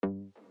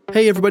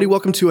Hey everybody,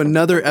 welcome to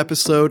another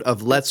episode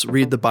of Let's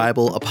Read the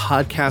Bible, a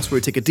podcast where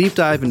we take a deep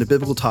dive into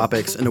biblical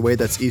topics in a way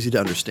that's easy to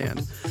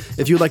understand.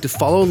 If you would like to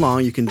follow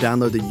along, you can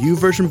download the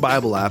YouVersion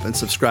Bible app and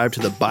subscribe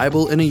to the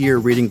Bible in a Year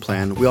reading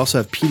plan. We also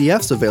have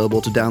PDFs available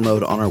to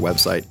download on our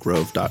website,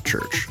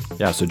 grove.church.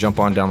 Yeah, so jump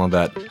on, download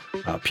that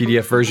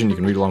PDF version. You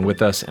can read along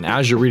with us. And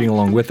as you're reading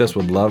along with us,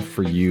 we'd love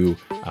for you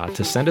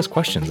to send us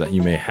questions that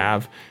you may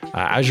have.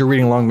 As you're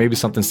reading along, maybe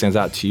something stands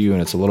out to you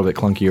and it's a little bit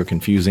clunky or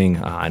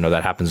confusing. I know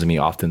that happens to me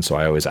often, so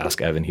I always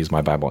ask Evan. He's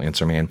my Bible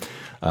answer man.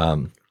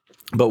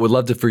 But we'd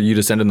love for you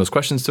to send in those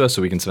questions to us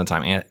so we can spend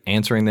time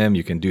answering them.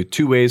 You can do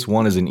two ways.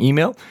 One is an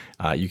email.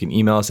 You can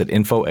email us at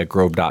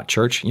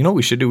info@grove.church. You know what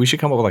we should do? We should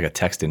come up with like a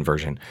text-in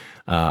version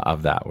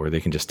of that where they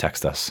can just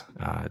text us.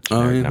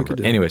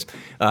 Number. Anyways,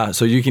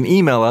 so you can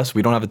email us.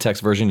 We don't have a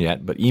text version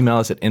yet, but email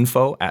us at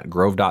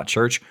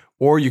info@grove.church.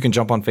 Or you can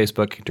jump on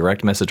Facebook,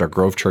 direct message our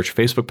Grove Church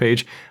Facebook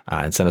page,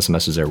 and send us a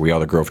message there. We are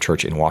the Grove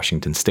Church in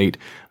Washington State,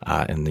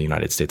 in the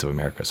United States of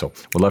America. So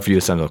we'd love for you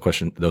to send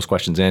those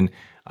questions in.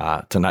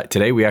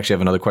 Today, we actually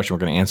have another question we're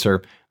going to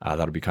answer.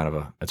 That'll be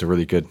it's a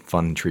really good,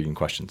 fun, intriguing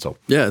question. So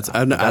yeah,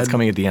 that's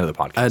coming at the end of the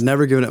podcast. I had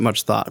never given it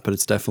much thought, but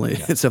it's definitely.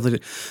 The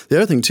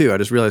other thing too, I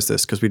just realized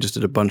this because we just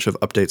did a bunch of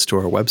updates to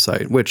our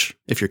website, which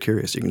if you're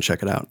curious, you can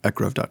check it out at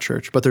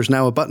grove.church. But there's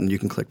now a button you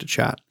can click to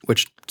chat,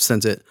 which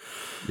sends it.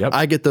 Yep.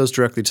 I get those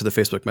directly to the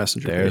Facebook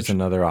Messenger There's page.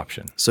 another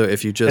option. So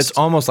if you just... It's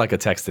almost like a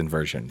text-in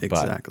version.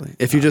 Exactly.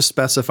 If you just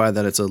specify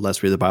that it's a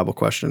Let's Read the Bible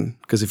question,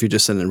 because if you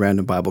just send in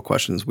random Bible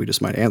questions, we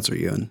just might answer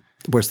you. And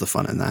where's the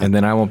fun in that? And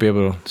then I won't be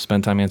able to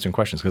spend time answering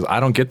questions because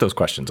I don't get those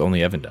questions.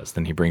 Only Evan does.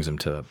 Then he brings them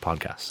to the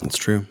podcast. That's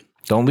true.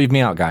 Don't leave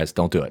me out, guys.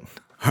 Don't do it.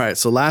 All right.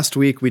 So last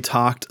week we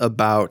talked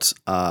about,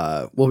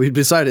 we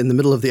decided in the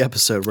middle of the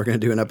episode, we're going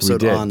to do an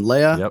episode on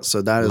Leah. Yep.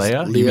 So that is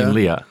Leah? You mean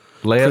Leah.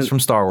 Leah's from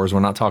Star Wars.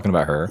 We're not talking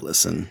about her.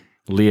 Listen.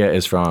 Leah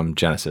is from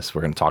Genesis.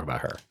 We're going to talk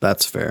about her.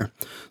 That's fair.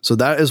 So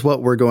that is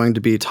what we're going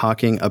to be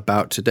talking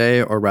about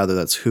today, or rather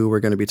that's who we're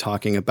going to be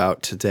talking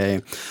about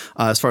today.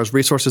 As far as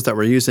resources that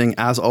we're using,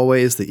 as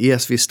always, the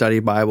ESV Study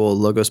Bible,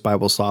 Logos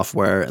Bible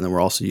software, and then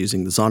we're also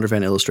using the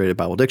Zondervan Illustrated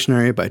Bible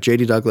Dictionary by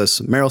J.D. Douglas,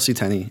 Merrill C.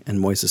 Tenney, and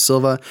Moises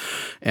Silva,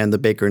 and the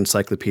Baker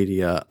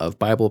Encyclopedia of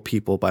Bible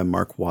People by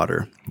Mark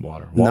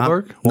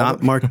Wahlberg?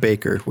 Not Mark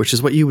Baker, which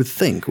is what you would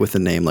think with a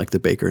name like the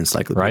Baker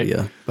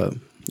Encyclopedia. Right. But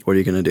what are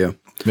you going to do?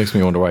 Makes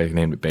me wonder why he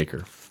named it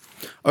Baker.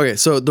 Okay,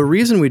 so the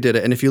reason we did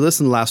it, and if you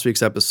listen to last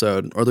week's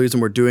episode, or the reason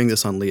we're doing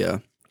this on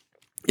Leah,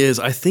 is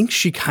I think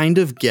she kind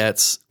of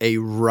gets a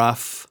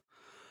rough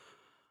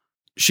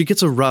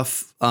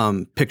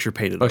picture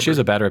painted. Oh, she has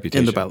a bad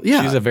reputation. In the Bible.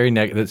 Yeah. She's a very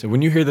negative.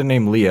 When you hear the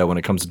name Leah, when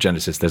it comes to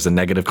Genesis, there's a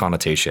negative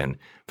connotation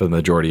for the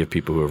majority of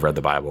people who have read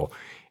the Bible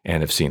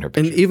and have seen her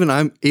picture.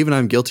 And even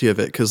I'm guilty of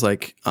it because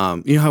like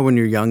you know how when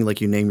you're young like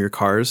you name your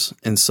cars,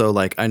 and so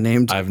like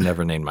I've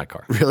never named my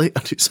car. Really?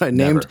 So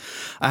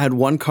I had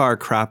one car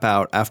crap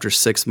out after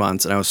 6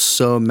 months, and I was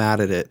so mad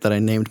at it that I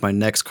named my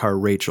next car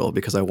Rachel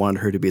because I wanted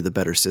her to be the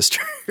better sister.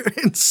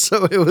 And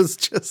so it was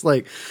just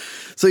like,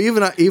 so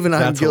even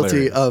I'm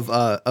guilty of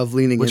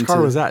leaning into. Which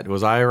car was that?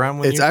 Was I around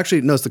when it's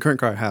actually no, it's the current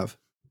car I have.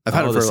 I've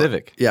had it for the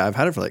Civic. Yeah, I've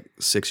had it for like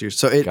 6 years.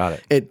 So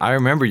got it. I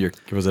remember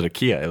was it a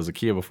Kia? It was a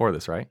Kia before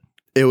this, right?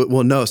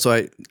 No.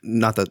 So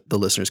not that the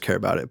listeners care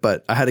about it,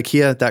 but I had a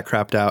Kia that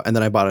crapped out, and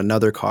then I bought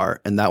another car,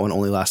 and that one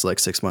only lasted like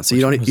 6 months. So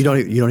you don't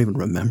even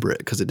remember it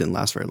because it didn't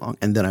last very long.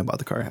 And then I bought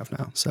the car I have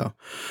now. So,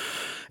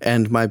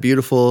 and my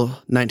beautiful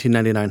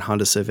 1999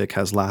 Honda Civic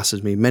has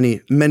lasted me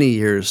many, many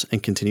years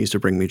and continues to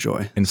bring me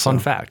joy. And fun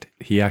fact,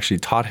 he actually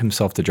taught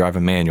himself to drive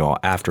a manual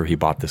after he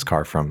bought this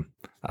car from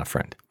a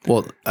friend.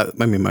 Well,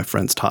 I mean, my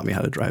friends taught me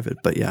how to drive it,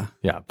 but yeah.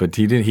 Yeah, but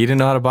he didn't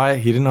know how to buy it.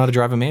 He didn't know how to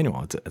drive a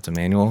manual. It's a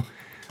manual.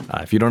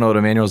 If you don't know what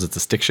a manual is, it's a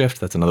stick shift.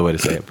 That's another way to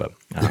say it. But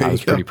I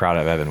was pretty proud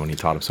of Evan when he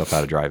taught himself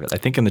how to drive it. I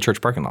think in the church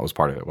parking lot was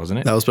part of it,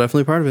 wasn't it? That was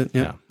definitely part of it.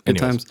 Yeah. Good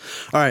times.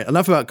 All right.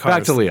 Enough about cars.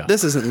 Back to Leah.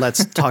 This isn't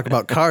Let's Talk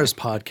About Cars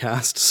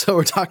podcast. So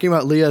we're talking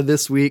about Leah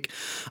this week.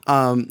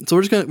 So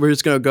we're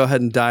just gonna go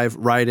ahead and dive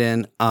right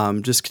in.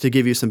 Just to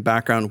give you some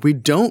background, we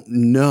don't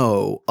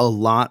know a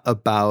lot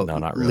about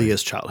not really.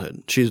 Leah's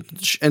childhood.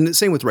 And the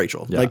same with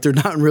Rachel. Yeah. Like they're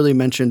not really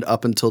mentioned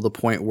up until the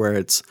point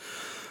where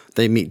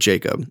they meet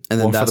Jacob,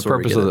 and then that's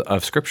for the purpose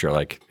of Scripture.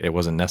 Like it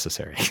wasn't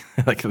necessary.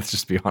 Like let's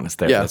just be honest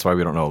there. Yeah. That's why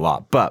we don't know a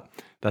lot. But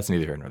that's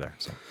neither here nor there.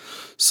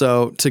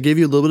 So to give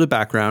you a little bit of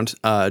background,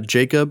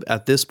 Jacob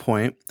at this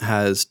point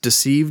has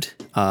deceived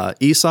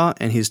Esau,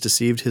 and he's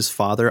deceived his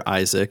father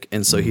Isaac,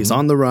 and so he's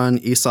on the run.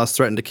 Esau's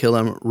threatened to kill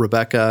him.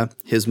 Rebecca,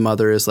 his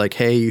mother, is like,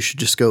 "Hey, you should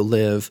just go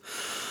live."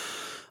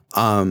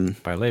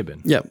 By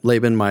Laban. Yeah,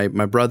 Laban, my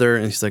brother.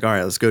 And he's like, all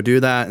right, let's go do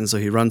that. And so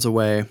he runs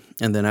away.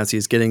 And then as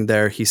he's getting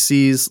there, he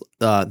sees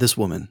this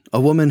woman, a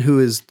woman who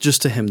is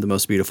just to him the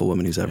most beautiful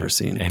woman he's ever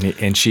seen.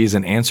 And she's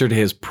an answer to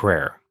his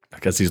prayer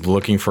because he's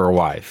looking for a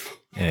wife.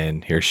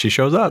 And here she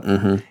shows up.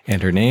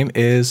 And her name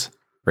is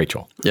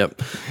Rachel. Yep.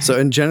 So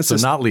in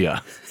Genesis. So not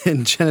Leah.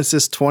 In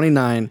Genesis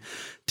 29,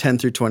 10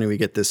 through 20, we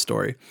get this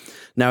story.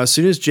 Now, as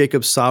soon as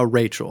Jacob saw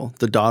Rachel,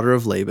 the daughter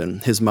of Laban,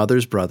 his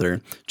mother's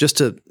brother, just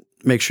to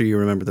make sure you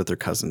remember that they're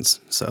cousins.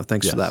 So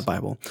thanks for that,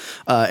 Bible.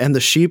 And the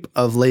sheep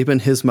of Laban,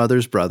 his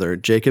mother's brother,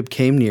 Jacob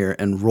came near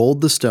and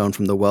rolled the stone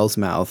from the well's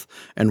mouth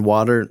and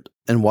watered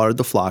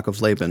the flock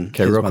of Laban.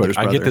 Okay, real quick.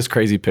 I get this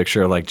crazy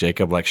picture of like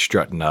Jacob like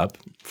strutting up,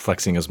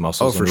 flexing his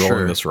muscles and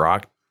rolling this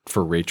rock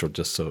for Rachel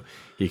just so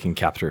he can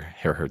capture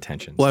her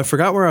attention. Well, I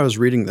forgot where I was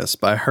reading this,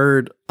 but I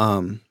heard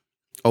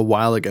a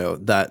while ago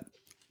that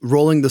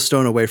rolling the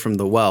stone away from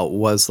the well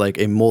was like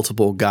a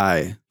multiple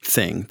guy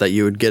thing, that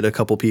you would get a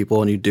couple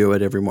people and you do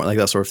it every morning, like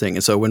that sort of thing.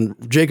 And so when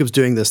Jacob's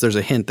doing this, there's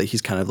a hint that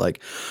he's kind of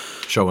like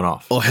showing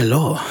off. Oh,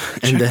 hello.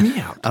 And check me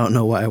out. I don't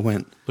know why I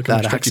went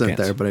that accent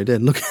there, but I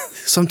did. Look,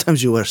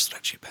 sometimes you wear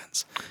stretchy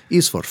pants.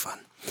 It's for fun.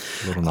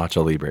 A little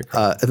Nacho Libre.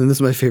 And then this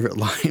is my favorite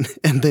line.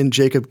 And then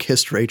Jacob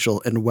kissed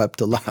Rachel and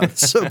wept aloud.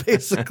 So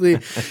basically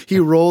he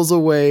rolls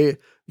away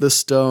the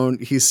stone,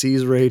 he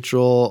sees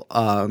Rachel,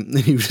 and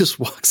he just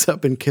walks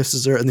up and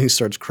kisses her, and then he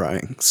starts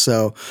crying.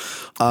 So,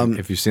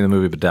 if you've seen the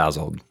movie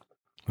Bedazzled,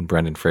 when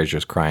Brendan Fraser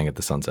is crying at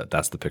the sunset,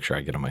 that's the picture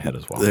I get in my head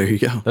as well. There you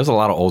go. There's a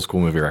lot of old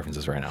school movie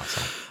references right now.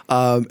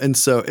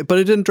 So. But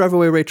it didn't drive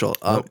away Rachel.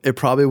 It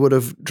probably would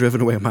have driven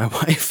away my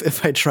wife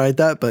if I tried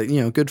that. But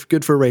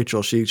good for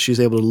Rachel. She's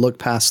able to look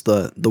past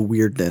the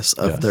weirdness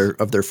of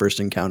their first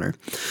encounter.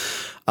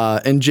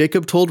 And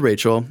Jacob told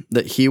Rachel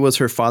that he was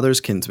her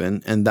father's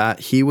kinsman and that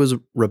he was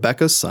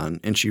Rebekah's son,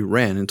 and she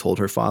ran and told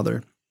her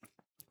father.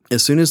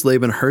 As soon as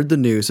Laban heard the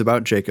news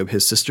about Jacob,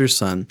 his sister's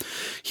son,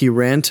 he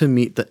ran to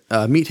meet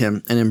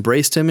him and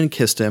embraced him and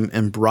kissed him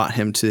and brought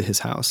him to his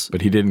house.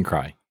 But he didn't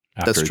cry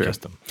after That's he true.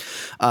 kissed him.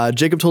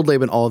 Jacob told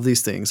Laban all of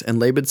these things, and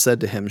Laban said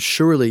to him,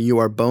 "Surely you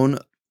are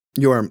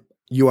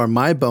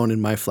my bone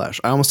and my flesh."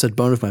 I almost said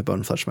bone of my bone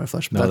and flesh of my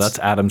flesh. No, that's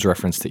Adam's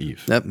reference to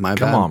Eve. Yep, my bad.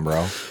 Come on,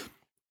 bro.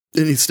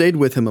 And he stayed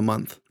with him a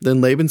month.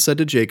 Then Laban said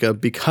to Jacob,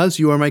 "Because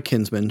you are my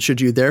kinsman, should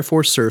you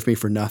therefore serve me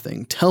for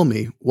nothing? Tell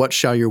me, what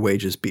shall your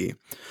wages be?"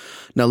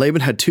 Now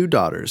Laban had 2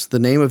 daughters. The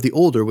name of the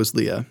older was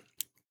Leah,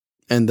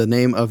 and the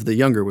name of the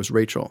younger was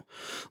Rachel.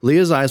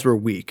 Leah's eyes were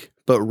weak,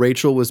 but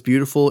Rachel was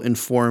beautiful in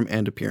form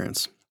and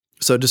appearance.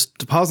 So just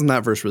to pause on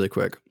that verse really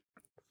quick,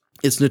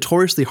 it's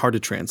notoriously hard to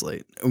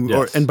translate.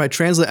 Yes. And by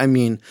translate, I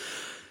mean,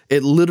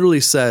 it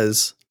literally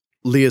says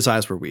Leah's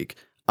eyes were weak.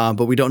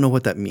 But we don't know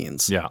what that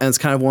means. Yeah. And it's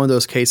kind of one of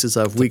those cases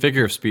of it's a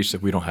figure of speech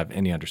that we don't have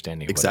any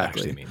understanding of what it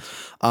actually means.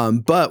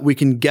 But we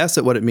can guess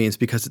at what it means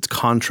because it's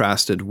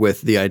contrasted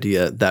with the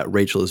idea that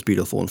Rachel is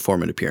beautiful in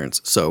form and appearance.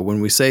 So when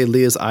we say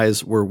Leah's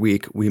eyes were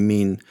weak, we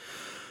mean,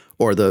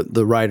 or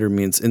the writer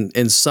means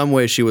in some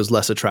way she was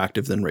less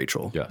attractive than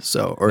Rachel. Yes.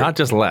 So, or not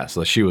just less,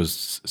 she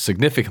was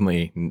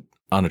significantly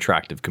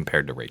unattractive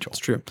compared to Rachel. It's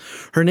true.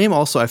 Her name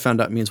also, I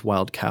found out, means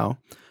wild cow,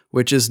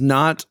 which is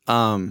not,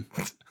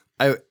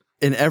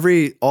 in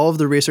all of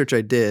the research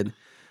I did,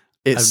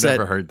 I've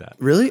never heard that.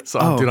 Really?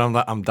 So, dude,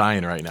 I'm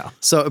dying right now.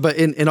 So, but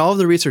in all of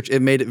the research,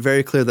 it made it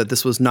very clear that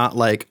this was not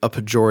like a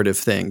pejorative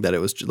thing, that it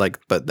was like,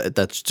 but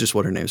that's just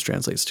what her name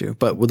translates to.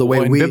 But with the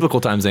way in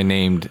biblical times, they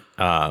named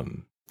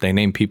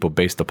people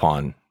based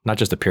upon not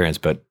just appearance,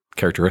 but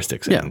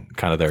characteristics and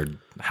kind of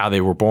how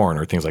they were born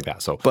or things like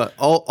that. So, but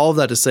all of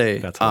that to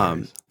say,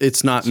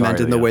 it's not meant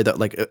in the way that,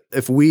 like,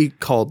 if we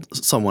called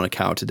someone a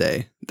cow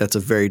today, that's a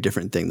very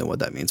different thing than what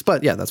that means.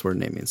 But yeah, that's what her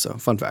name means. So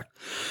fun fact.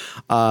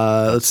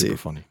 Let's see.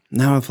 Funny.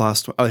 Now I've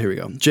lost. Oh, here we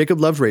go.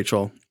 Jacob loved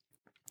Rachel,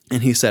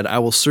 and he said, "I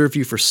will serve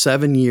you for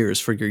 7 years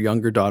for your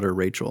younger daughter,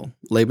 Rachel."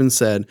 Laban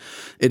said,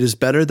 "It is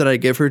better that I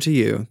give her to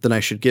you than I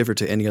should give her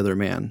to any other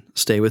man.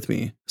 Stay with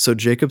me." So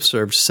Jacob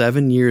served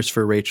 7 years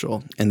for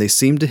Rachel, and they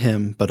seemed to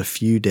him but a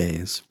few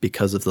days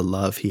because of the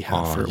love he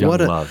had for her. What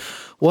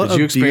love. What Did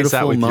you experience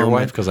that with moment. your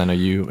wife? Because I know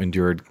you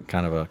endured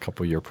kind of a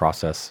couple-year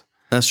process.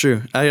 That's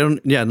true.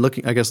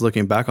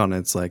 Looking back on it,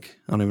 it's like,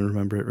 I don't even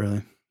remember it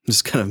really.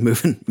 Just kind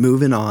of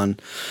moving on.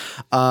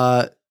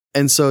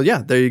 And so,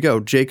 yeah, there you go.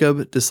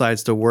 Jacob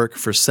decides to work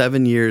for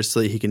 7 years so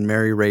that he can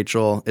marry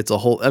Rachel. It's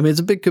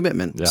a big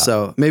commitment. Yeah.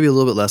 So maybe a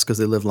little bit less because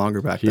they lived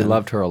longer back then. He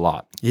loved her a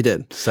lot. He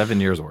did. 7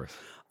 years worth.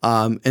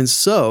 And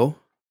so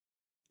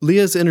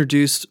Leah's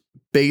introduced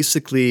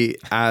basically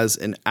as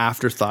an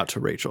afterthought to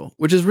Rachel,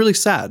 which is really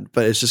sad,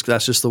 but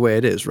that's just the way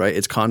it is, right?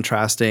 It's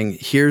contrasting.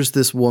 Here's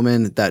this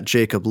woman that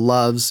Jacob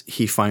loves.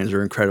 He finds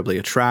her incredibly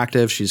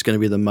attractive. She's going to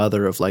be the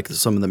mother of like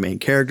some of the main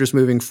characters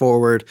moving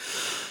forward.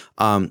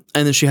 And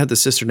then she had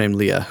this sister named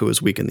Leah who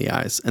was weak in the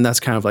eyes. And that's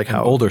kind of like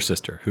how... An older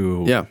sister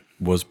who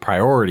was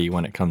priority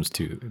when it comes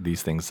to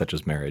these things such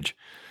as marriage.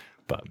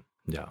 But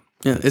yeah.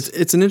 Yeah,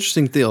 it's an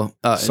interesting deal.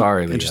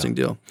 Sorry, Leah. Interesting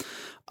deal.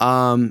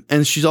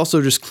 And she's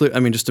also just clear. I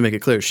mean, just to make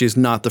it clear, she's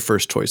not the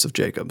first choice of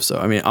Jacob. So,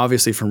 I mean,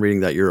 obviously from reading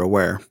that, you're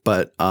aware,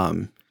 but,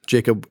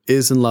 Jacob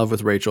is in love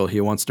with Rachel.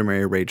 He wants to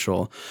marry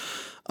Rachel.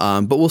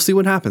 But we'll see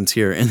what happens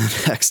here in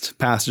the next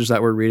passage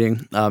that we're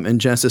reading, in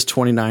Genesis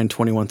 29,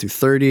 21 through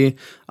 30.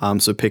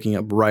 So picking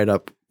up right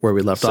up where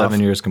we left off.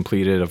 7 years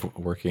completed of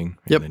working.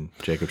 And then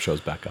Jacob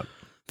shows back up.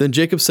 Then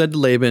Jacob said to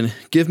Laban,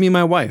 "Give me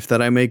my wife,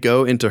 that I may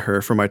go into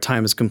her, for my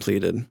time is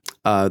completed."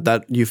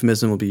 That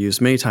euphemism will be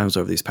used many times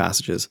over these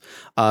passages.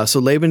 So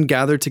Laban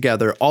gathered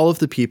together all of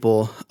the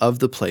people of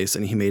the place,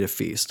 and he made a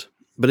feast.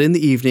 But in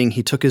the evening,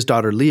 he took his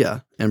daughter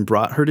Leah and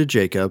brought her to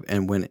Jacob,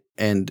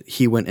 and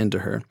he went into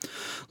her.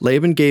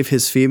 Laban gave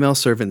his female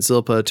servant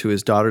Zilpah to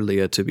his daughter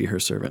Leah to be her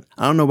servant.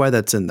 I don't know why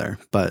that's in there,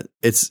 but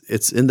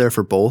it's in there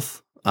for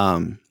both.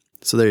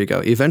 So there you go.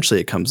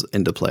 Eventually it comes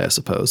into play, I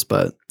suppose.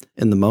 But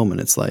in the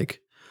moment, it's like,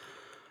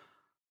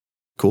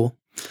 cool.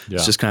 Yeah.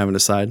 It's just kind of an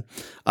aside.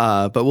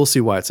 But we'll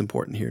see why it's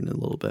important here in a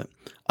little bit.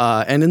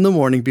 And in the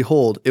morning,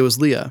 behold, it was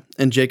Leah.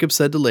 And Jacob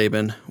said to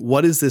Laban,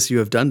 "What is this you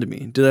have done to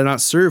me? Did I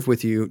not serve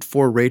with you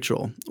for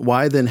Rachel?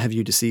 Why then have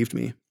you deceived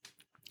me?"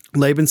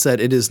 Laban said,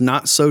 "It is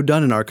not so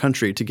done in our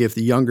country to give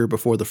the younger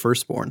before the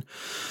firstborn.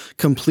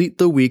 Complete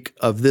the week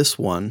of this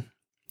one,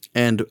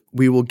 and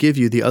we will give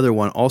you the other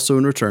one also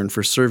in return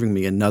for serving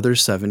me another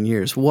 7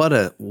 years." What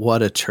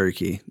a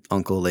turkey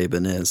Uncle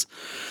Laban is.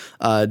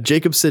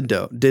 Jacob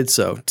did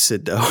so,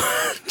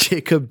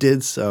 Jacob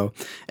did so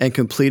and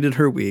completed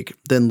her week.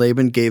 Then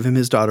Laban gave him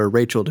his daughter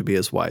Rachel to be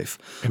his wife.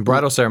 And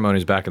bridal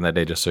ceremonies back in that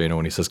day, just so you know,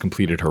 when he says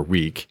completed her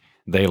week,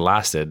 they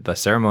lasted. The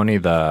ceremony,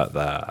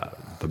 the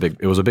big,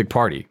 it was a big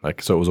party.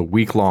 Like, so it was a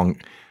week-long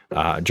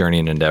journey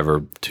and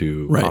endeavor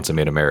to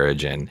consummate a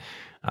marriage and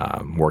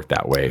work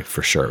that way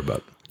for sure.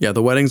 But yeah,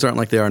 the weddings aren't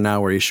like they are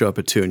now where you show up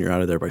at 2 and you're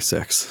out of there by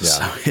 6.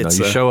 Yeah,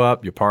 so you show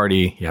up, you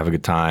party, you have a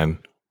good time,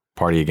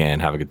 party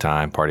again, have a good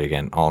time, party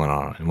again, on and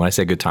on. And when I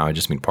say good time, I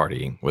just mean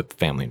partying with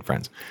family and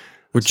friends.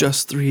 We're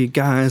just 3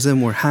 guys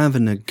and we're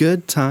having a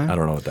good time. I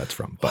don't know what that's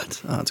from.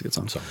 But oh, that's a good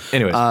song. So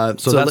anyways,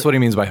 so that's what he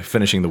means by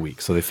finishing the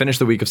week. So they finished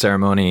the week of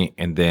ceremony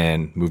and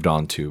then moved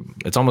on to,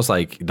 it's almost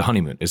like the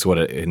honeymoon is what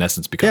it in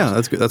essence becomes. Yeah,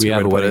 that's good. That's we good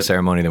have a wedding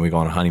ceremony, then we go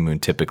on a honeymoon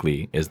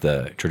typically is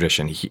the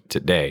tradition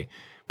today.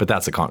 But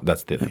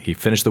he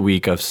finished the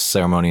week of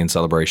ceremony and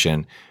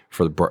celebration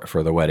for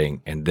the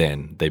wedding, and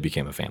then they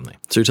became a family.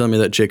 So you're telling me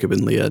that Jacob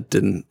and Leah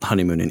didn't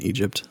honeymoon in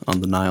Egypt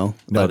on the Nile?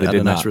 No, they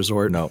did a not. nice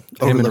resort. No,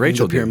 him and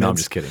Rachel did. No, I'm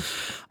just kidding.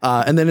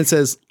 And then it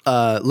says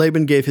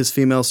Laban gave his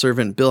female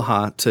servant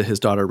Bilhah to his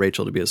daughter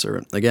Rachel to be a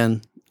servant.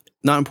 Again,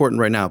 not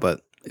important right now, but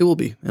it will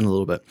be in a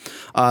little bit.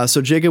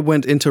 So Jacob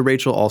went into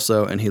Rachel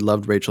also, and he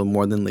loved Rachel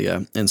more than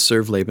Leah, and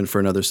served Laban for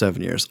another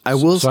 7 years.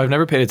 So I've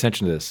never paid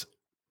attention to this.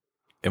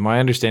 Am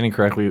I understanding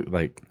correctly?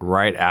 Like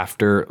right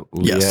after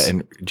Leah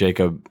and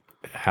Jacob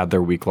had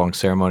their week-long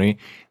ceremony,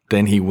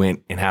 then he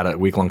went and had a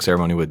week-long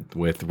ceremony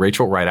with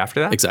Rachel right after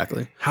that?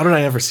 Exactly. How did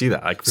I never see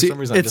that? Like for some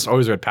reason, I just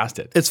always read past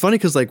it. It's funny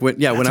because like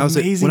when I was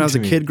a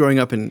kid growing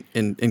up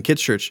in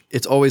kids' church,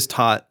 it's always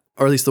taught,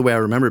 or at least the way I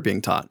remember it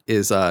being taught,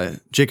 is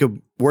Jacob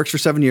works for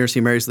 7 years,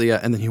 he marries Leah,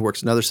 and then he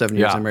works another 7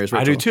 years and marries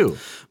Rachel. I do too.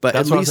 But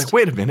that's why I was like,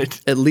 wait a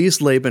minute. At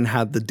least Laban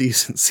had the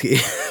decency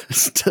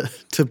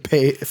to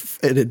pay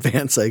in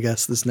advance, I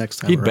guess, this next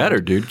time. He'd better,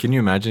 dude. Can you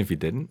imagine if he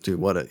didn't?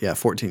 Dude,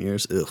 14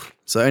 years. Ugh.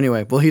 So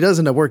anyway, well, he does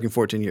end up working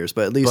 14 years,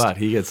 but at least. But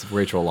he gets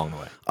Rachel along the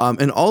way.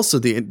 And also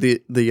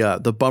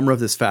the bummer of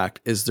this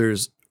fact is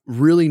there's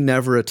really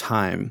never a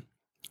time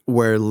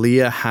where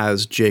Leah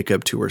has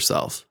Jacob to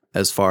herself.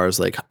 As far as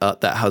like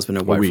that husband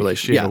and wife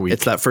relationship,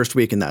 it's that first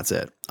week and that's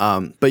it.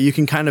 But you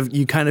kind of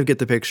get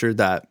the picture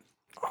that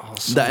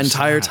that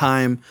entire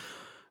time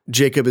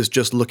Jacob is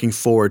just looking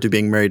forward to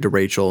being married to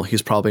Rachel.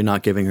 He's probably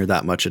not giving her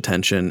that much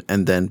attention,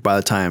 and then by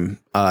the time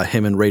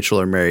him and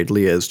Rachel are married,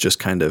 Leah is just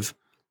kind of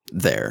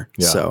there.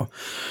 Yeah.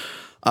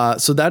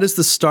 So that is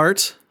the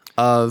start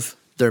of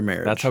their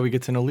marriage. That's how we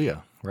get to know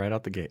Leah right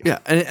out the gate. Yeah,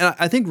 and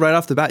I think right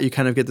off the bat you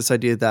kind of get this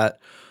idea that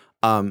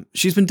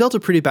she's been dealt a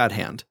pretty bad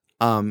hand.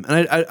 And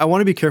I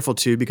want to be careful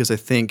too, because I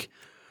think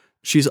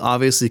she's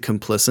obviously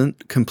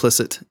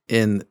complicit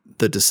in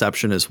the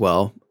deception as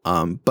well.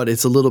 But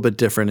it's a little bit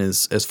different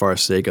as far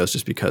as today goes,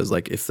 just because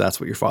like if that's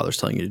what your father's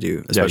telling you to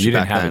do, especially you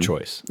didn't back have then, a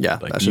choice. Yeah,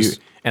 like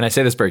and I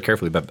say this very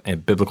carefully, but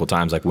in biblical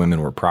times, like women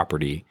were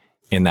property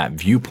in that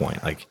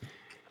viewpoint. Like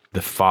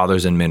the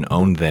fathers and men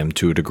owned them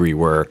to a degree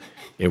where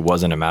it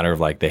wasn't a matter of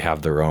like they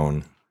have their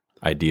own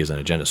ideas and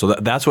agenda. So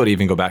that's what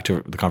even go back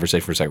to the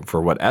conversation for a second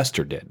for what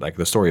Esther did. Like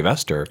the story of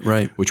Esther,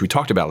 right, which we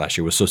talked about last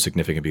year, was so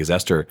significant because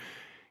Esther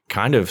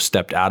kind of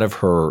stepped out of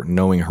her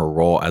knowing her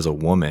role as a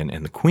woman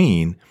and the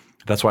queen.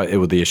 That's why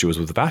the issue was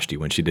with Vashti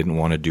when she didn't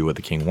want to do what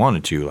the king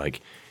wanted to.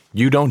 Like,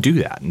 you don't do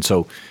that. And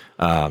so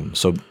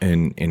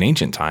in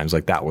ancient times,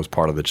 like that was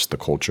part of just the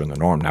culture and the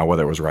norm. Now,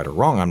 whether it was right or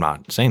wrong, I'm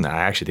not saying that.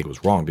 I actually think it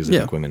was wrong because I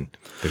think women,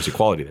 there's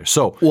equality there.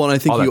 So, well, and I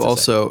think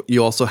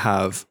you also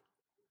have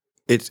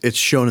it's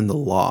shown in the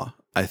law,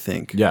 I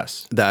think.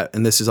 Yes. That,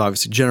 and this is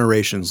obviously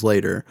generations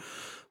later,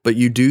 but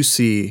you do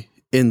see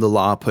in the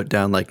law put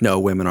down like, no,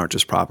 women aren't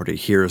just property.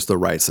 Here's the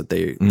rights that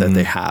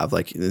they have.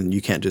 Like, and you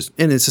can't just,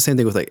 and it's the same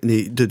thing with like,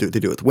 they do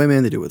it with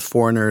women, they do it with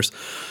foreigners.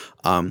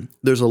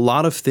 There's a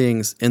lot of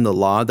things in the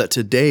law that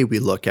today we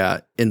look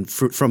at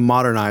from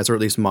modern eyes, or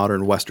at least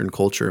modern Western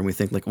culture, and we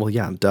think like, well,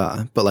 yeah,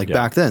 duh. But like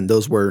back then,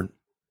 those were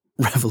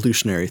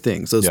revolutionary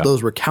things.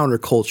 Those were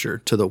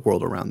counterculture to the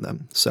world around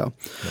them. So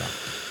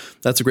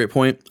that's a great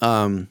point.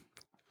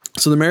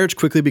 So the marriage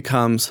quickly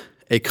becomes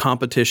a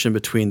competition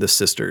between the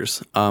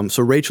sisters.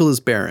 So Rachel is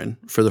barren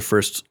for the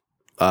first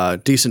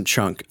decent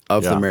chunk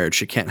of the marriage.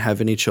 She can't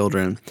have any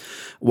children,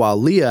 while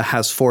Leah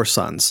has 4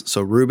 sons.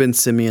 So Reuben,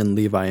 Simeon,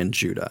 Levi, and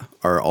Judah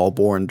are all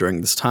born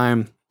during this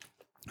time.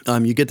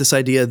 You get this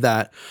idea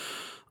that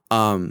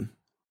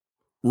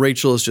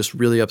Rachel is just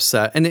really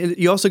upset. And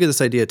you also get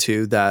this idea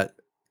too that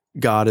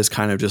God is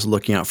kind of just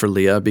looking out for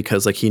Leah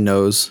because like he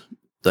knows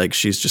like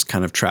she's just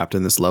kind of trapped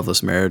in this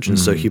loveless marriage. And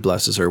so he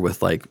blesses her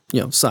with like,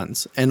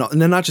 sons. And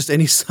they're not just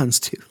any sons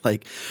too.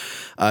 Like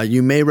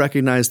you may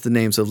recognize the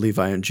names of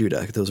Levi and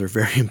Judah. Those are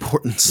very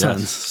important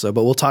sons. So,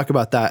 but we'll talk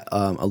about that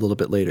a little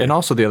bit later. And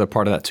also the other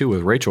part of that too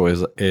with Rachel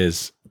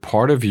is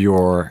part of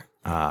your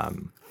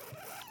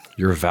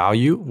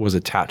value was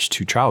attached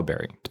to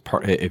childbearing.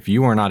 If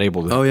you are not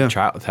able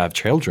to have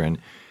children,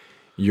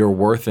 your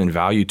worth and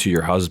value to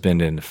your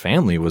husband and the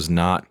family was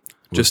not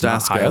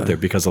high up there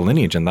because of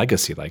lineage and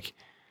legacy. Like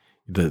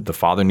the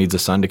father needs a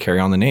son to carry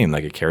on the name.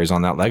 Like it carries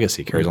on that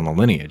legacy, carries on the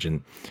lineage.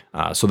 And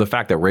so the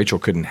fact that Rachel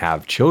couldn't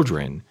have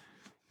children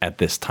at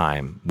this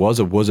time was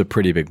a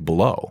pretty big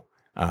blow.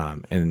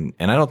 And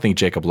I don't think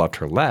Jacob loved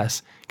her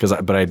less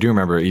but I do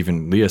remember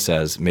even Leah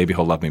says, maybe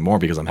he'll love me more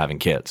because I'm having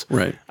kids.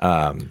 Right.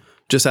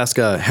 Just ask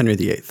Henry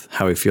VIII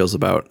how he feels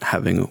about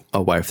having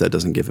a wife that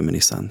doesn't give him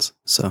any sons.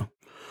 So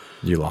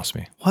you lost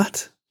me.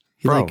 What?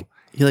 Bro.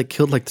 He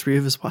killed like 3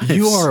 of his wives.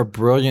 You are a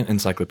brilliant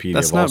encyclopedia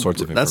of all sorts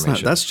of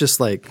information. That's just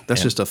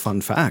a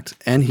fun fact.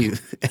 And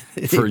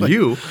for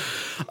you.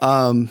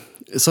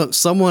 So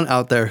someone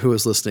out there who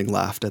is listening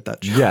laughed at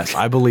that joke. Yes,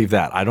 I believe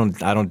that. I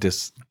don't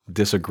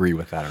disagree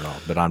with that at all.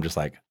 But I'm just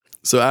like.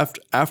 So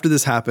after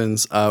this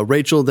happens,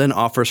 Rachel then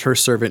offers her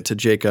servant to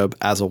Jacob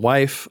as a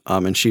wife,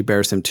 and she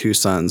bears him 2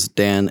 sons,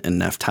 Dan and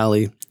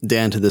Naphtali.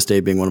 Dan to this day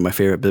being one of my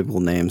favorite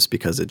biblical names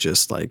because it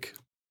just like.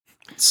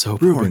 So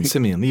boring. Reuben,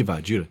 Simeon,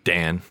 Levi, Judah,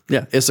 Dan.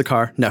 Yeah,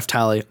 Issachar,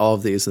 Naphtali, all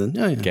of these. And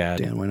then, Gad.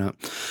 Dan, why not?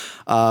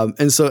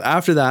 And so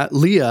after that,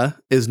 Leah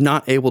is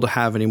not able to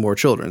have any more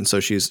children.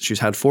 So she's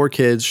had 4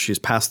 kids. She's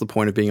past the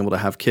point of being able to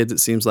have kids, it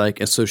seems like.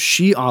 And so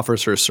she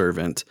offers her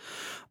servant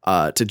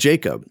to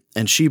Jacob,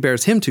 and she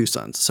bears him 2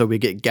 sons. So we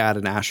get Gad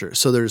and Asher.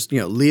 So there's,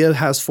 Leah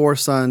has 4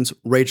 sons.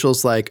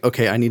 Rachel's like,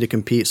 okay, I need to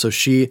compete. So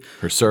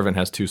her servant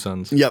has 2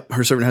 sons. Yep,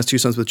 her servant has 2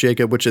 sons with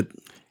Jacob, which it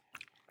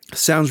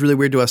sounds really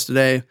weird to us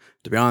today.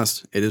 To be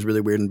honest, it is really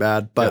weird and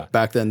bad. But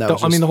back then, that was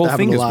just the whole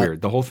thing is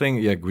weird. The whole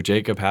thing, with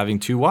Jacob having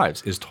 2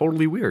 wives is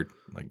totally weird.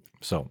 Like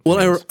so.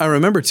 Well, I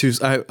remember too.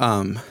 I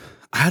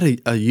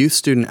had a youth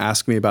student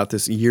ask me about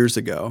this years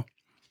ago,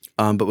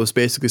 but was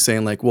basically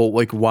saying like, well,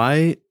 like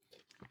why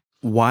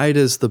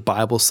does the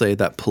Bible say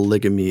that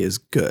polygamy is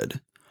good?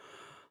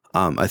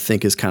 I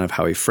think is kind of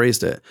how he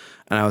phrased it.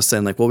 And I was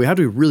saying like, well, we have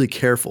to be really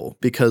careful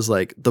because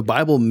like the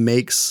Bible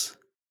makes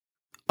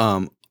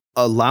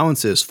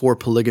allowances for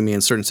polygamy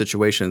in certain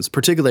situations,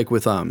 particularly like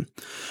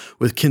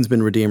with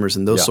kinsman redeemers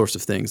and those sorts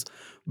of things.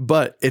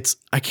 But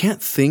I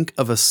can't think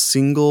of a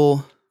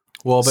single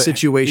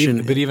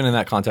situation. But even in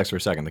that context for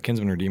a second, the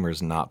kinsman redeemer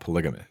is not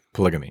polygamy.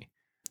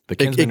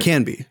 It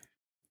can be.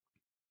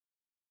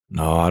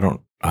 No, I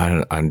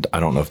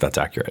don't know if that's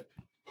accurate.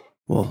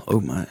 Well,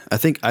 oh my! I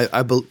think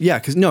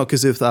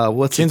because if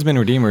what's kinsman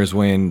redeemer is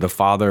when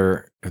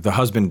the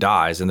husband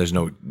dies and there's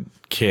no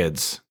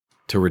kids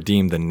to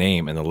redeem the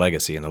name and the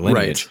legacy and the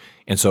lineage. Right.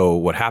 And so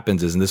what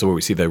happens is, and this is where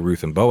we see that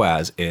Ruth and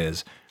Boaz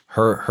is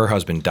her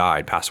husband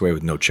died, passed away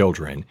with no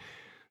children.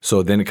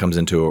 So then it comes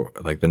into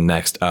like the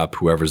next up,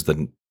 whoever's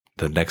the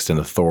next in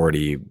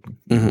authority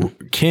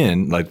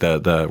kin, like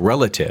the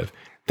relative.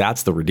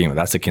 That's the redeemer.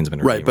 That's the kinsman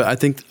redeemer. Right. But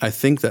I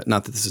think that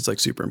not that this is like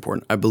super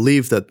important. I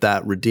believe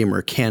that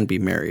redeemer can be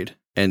married,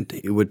 and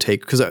it would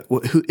take because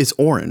who is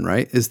Oren,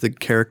 right? Is the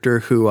character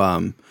who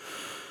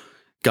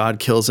God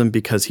kills him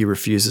because he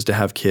refuses to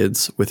have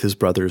kids with his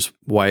brother's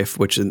wife,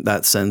 which in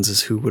that sense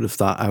is who would have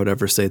thought I would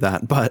ever say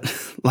that. But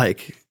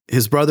like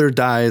his brother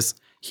dies,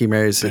 he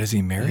marries. But is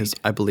he married?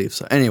 I believe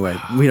so. Anyway,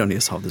 we don't need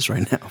to solve this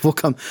right now.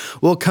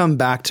 We'll come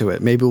back to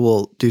it. Maybe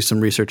we'll do some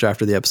research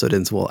after the episode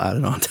ends. We'll add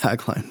it on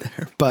tagline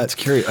there. But it's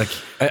curious.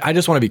 Like I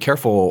just want to be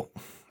careful.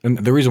 And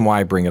the reason why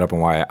I bring it up and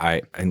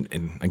why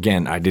and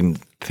again, I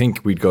didn't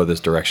think we'd go this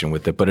direction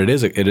with it, but it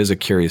is a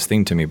curious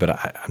thing to me. But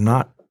I'm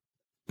not.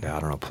 I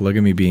don't know.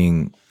 Polygamy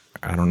being,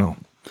 I don't know.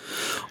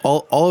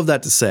 All of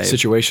that to say,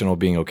 situational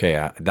being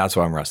okay. That's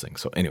why I'm wrestling.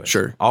 So anyway,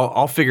 sure.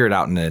 I'll figure it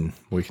out and then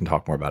we can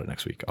talk more about it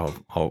next week.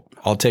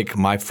 I'll take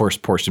my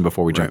first portion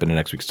before we jump into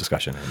next week's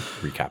discussion and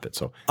recap it.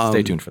 So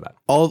stay tuned for that.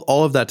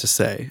 All of that to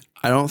say,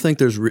 I don't think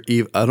there's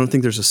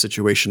a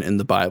situation in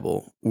the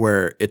Bible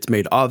where it's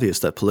made obvious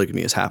that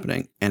polygamy is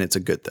happening and it's a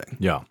good thing.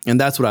 Yeah. And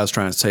that's what I was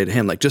trying to say to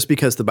him. Like, just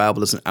because the Bible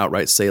doesn't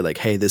outright say like,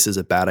 hey, this is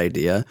a bad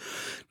idea,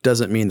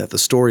 doesn't mean that the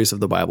stories of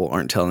the Bible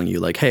aren't telling you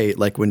like, hey,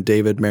 like when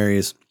David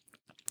marries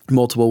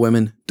multiple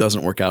women,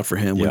 doesn't work out for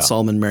him. When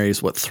Solomon marries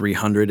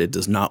 300, it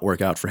does not work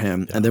out for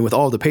him. Yeah. And then with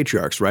all the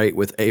patriarchs, right,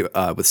 with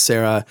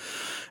Sarah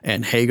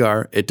and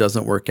Hagar, it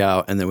doesn't work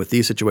out. And then with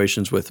these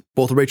situations with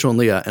both Rachel and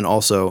Leah, and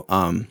also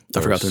I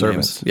forgot their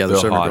servants. names. Yeah, the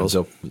servant girls.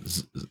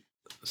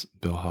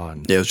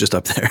 Bilhah. Yeah, it was just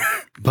up there.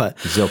 But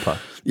Zilpah.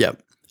 Yeah.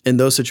 in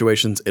those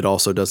situations, it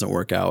also doesn't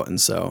work out. And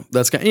so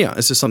that's kind of,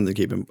 it's just something to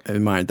keep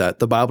in mind, that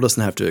the Bible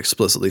doesn't have to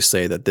explicitly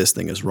say that this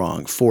thing is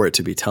wrong for it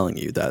to be telling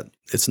you that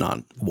it's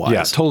not wise.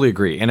 Yeah, totally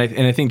agree. And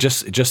I think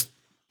just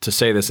to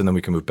say this, and then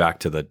we can move back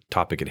to the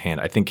topic at hand.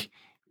 I think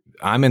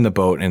I'm in the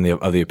boat and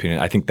of the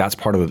opinion. I think that's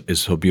part of what is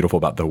so beautiful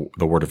about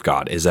the Word of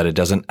God, is that it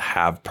doesn't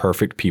have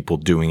perfect people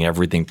doing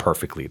everything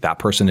perfectly. That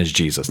person is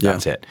Jesus.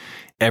 That's it.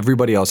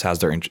 Everybody else has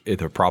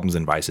their problems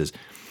and vices,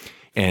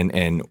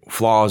 and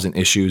flaws and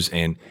issues,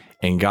 and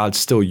God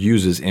still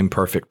uses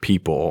imperfect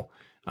people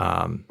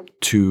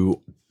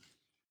to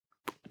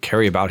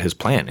carry about His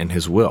plan and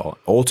His will,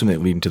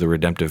 ultimately leading to the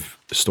redemptive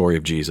story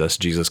of Jesus.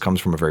 Jesus comes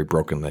from a very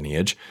broken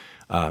lineage.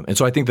 And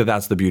so I think that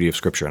that's the beauty of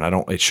Scripture.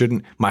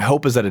 And my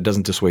hope is that it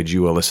doesn't dissuade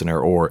you, a listener,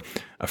 or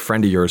a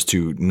friend of yours,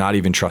 to not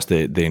even trust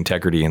the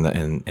integrity and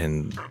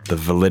the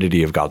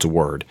validity of God's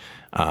Word.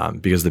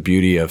 Because the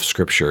beauty of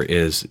Scripture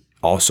is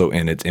also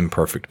in its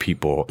imperfect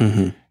people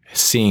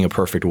seeing a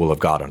perfect will of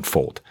God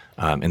unfold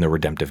in the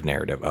redemptive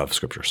narrative of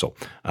Scripture. So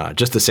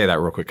just to say that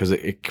real quick, because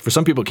for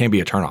some people it can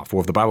be a turnoff.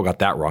 Well, if the Bible got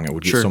that wrong, it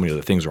would get so many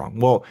other things wrong.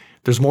 Well,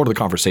 there's more to the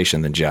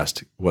conversation than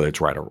just whether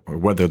it's right or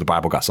whether the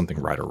Bible got something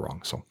right or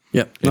wrong. So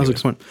yeah, that was a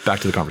good point.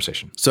 Back to the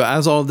conversation. So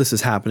as all of this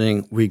is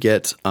happening, we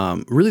get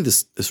really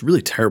this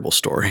really terrible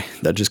story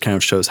that just kind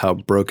of shows how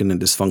broken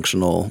and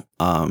dysfunctional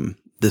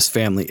this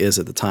family is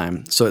at the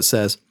time. So it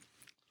says,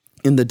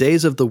 in the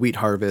days of the wheat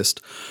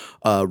harvest,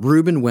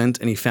 Reuben went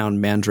and he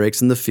found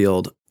mandrakes in the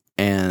field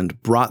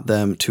and brought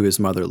them to his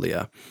mother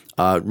Leah.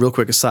 Real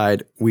quick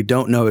aside, we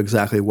don't know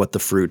exactly what the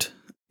fruit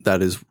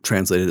that is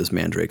translated as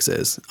mandrakes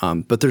is,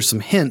 but there's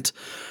some hint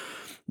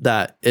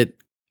that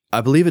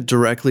I believe it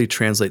directly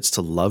translates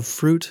to love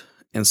fruit.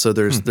 And so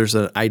there's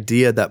an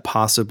idea that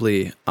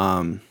possibly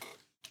there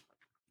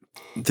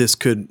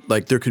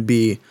could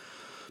be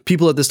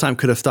people at this time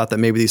could have thought that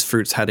maybe these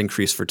fruits had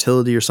increased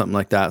fertility or something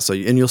like that. So,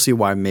 and you'll see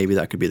why maybe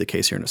that could be the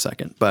case here in a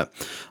second. But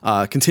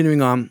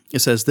continuing on, it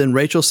says, then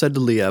Rachel said to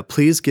Leah,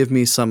 please give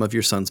me some of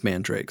your son's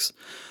mandrakes.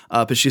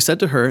 But she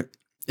said to her,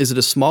 is it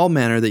a small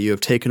matter that you have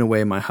taken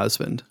away my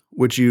husband?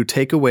 Would you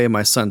take away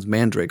my son's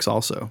mandrakes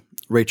also?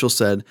 Rachel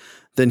said,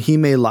 then he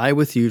may lie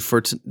with you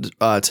for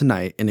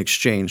tonight in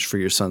exchange for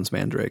your son's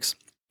mandrakes.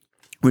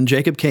 When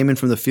Jacob came in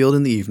from the field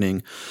in the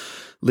evening,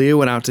 Leah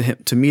went out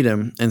to meet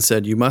him and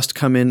said, you must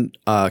come in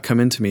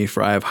to me,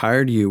 for I have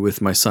hired you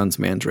with my son's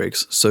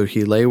mandrakes. So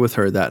he lay with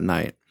her that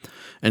night.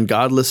 And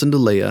God listened to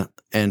Leah,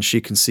 and she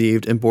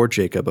conceived and bore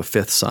Jacob a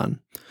fifth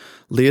son.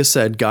 Leah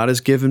said, God has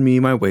given me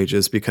my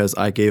wages because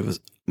I gave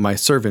my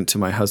servant to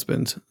my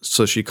husband.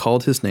 So she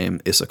called his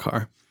name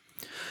Issachar.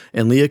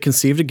 And Leah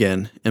conceived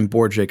again and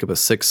bore Jacob a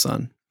sixth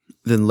son.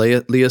 Then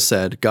Leah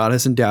said, God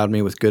has endowed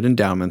me with good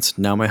endowments.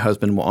 Now my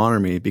husband will honor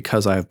me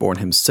because I have borne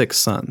him 6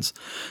 sons.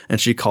 And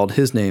she called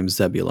his name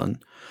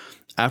Zebulun.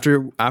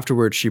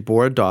 Afterward, she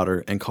bore a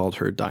daughter and called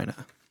her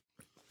Dinah.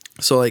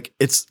 So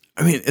it's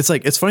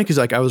funny because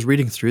I was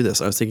reading through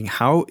this. I was thinking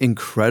how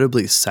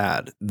incredibly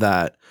sad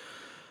that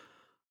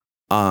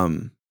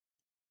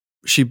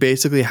she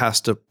basically has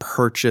to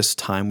purchase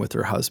time with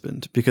her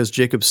husband, because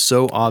Jacob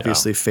so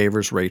obviously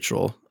favors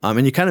Rachel.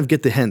 And you kind of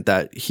get the hint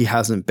that he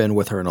hasn't been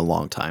with her in a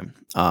long time.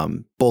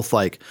 Both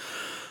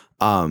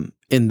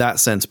in that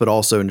sense, but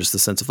also in just the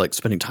sense of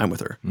spending time with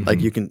her.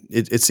 Mm-hmm.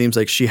 It seems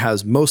like she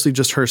has mostly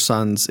just her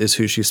sons is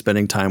who she's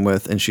spending time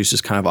with, and she's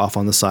just kind of off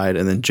on the side.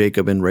 And then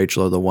Jacob and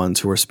Rachel are the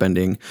ones who are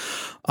spending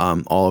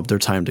all of their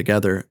time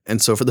together.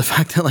 And so for the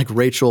fact that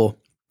Rachel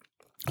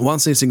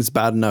wants these things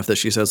bad enough that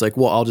she says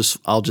well,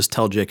 I'll just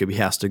tell Jacob he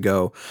has to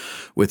go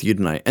with you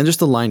tonight. And just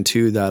the line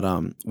too, that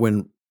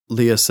when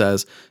Leah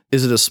says,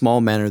 is it a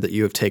small matter that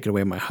you have taken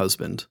away my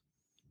husband?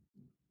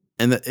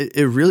 And that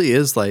it really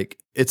is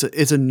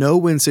it's a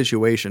no-win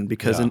situation,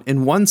 because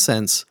in one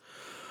sense,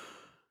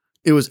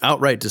 it was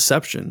outright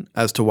deception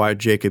as to why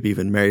Jacob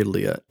even married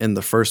Leah in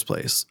the first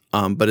place.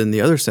 But in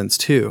the other sense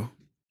too,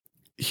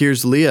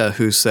 here's Leah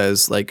who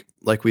says, like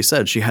we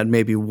said, she had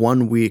maybe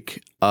 1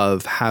 week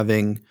of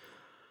having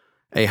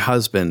a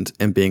husband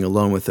and being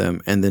alone with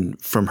him. And then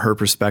from her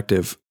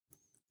perspective,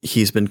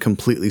 he's been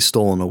completely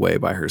stolen away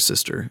by her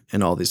sister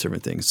and all these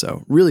different things.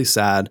 So really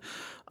sad.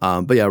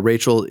 But yeah,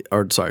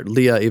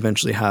 Leah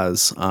eventually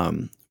has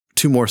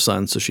 2 more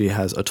sons. So she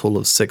has a total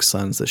of 6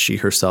 sons that she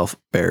herself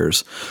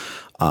bears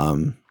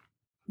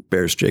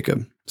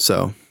Jacob.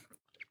 So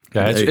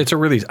yeah,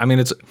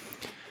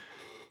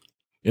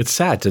 it's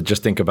sad to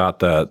just think about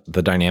the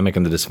dynamic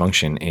and the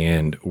dysfunction,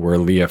 and where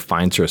Leah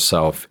finds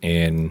herself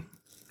in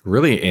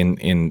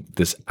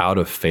this out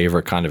of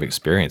favor kind of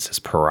experience, this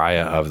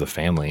pariah of the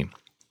family,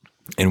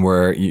 and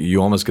where you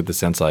almost get the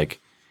sense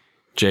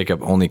Jacob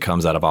only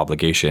comes out of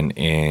obligation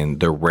in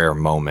the rare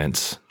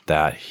moments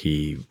that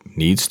he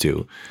needs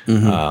to.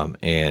 Mm-hmm.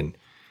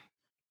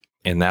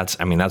 And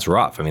that's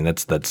rough.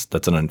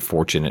 That's an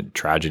unfortunate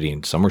tragedy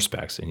in some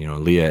respects.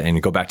 And, Leah, and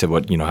you go back to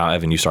what, how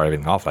Evan, you started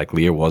everything off,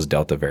 Leah was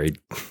dealt a very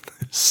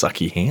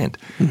sucky hand.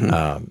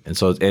 Mm-hmm. And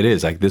so it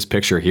is this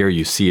picture here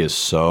you see is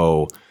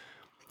so,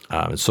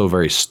 it's so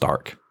very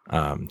stark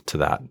to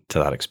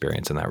that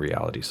experience and that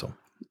reality. So,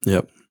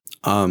 yep.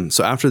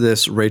 So after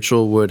this,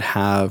 Rachel would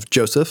have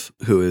Joseph,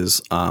 who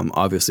is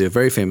obviously a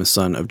very famous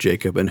son of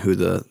Jacob, and who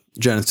the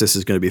Genesis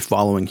is going to be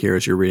following here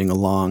as you're reading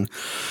along.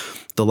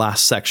 The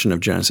last section of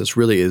Genesis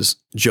really is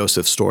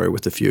Joseph's story,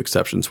 with a few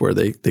exceptions where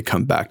they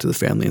come back to the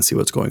family and see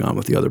what's going on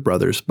with the other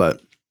brothers.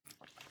 But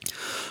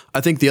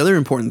I think the other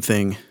important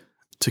thing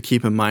to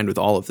keep in mind with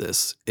all of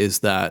this is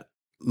that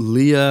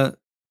Leah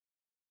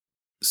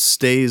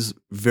stays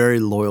very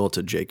loyal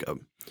to Jacob.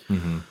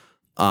 Mm-hmm.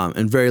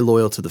 And very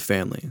loyal to the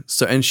family.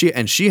 So, and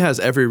she has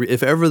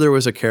if ever there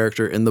was a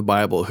character in the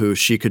Bible who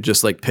she could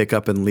just like pick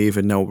up and leave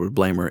and no one would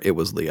blame her, it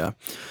was Leah.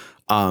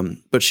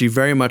 But she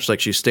very much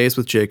she stays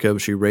with Jacob.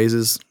 She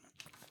raises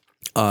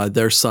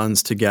their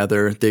sons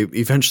together. They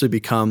eventually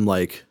become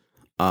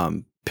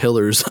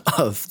pillars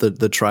of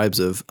the tribes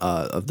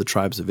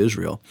of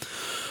Israel.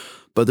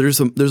 But there's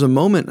a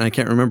moment, and I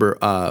can't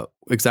remember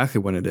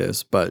exactly when it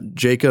is, but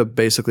Jacob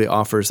basically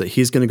offers that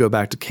he's going to go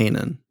back to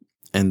Canaan,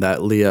 and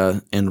that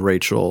Leah and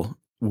Rachel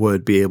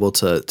would be able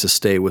to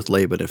stay with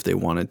Laban if they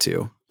wanted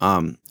to.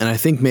 And I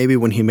think maybe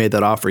when he made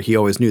that offer, he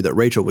always knew that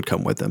Rachel would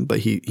come with him, but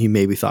he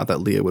maybe thought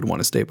that Leah would want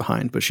to stay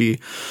behind, but she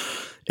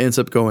ends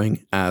up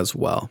going as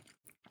well.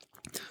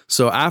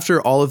 So after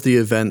all of the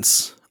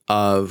events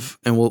and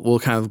we'll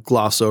kind of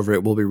gloss over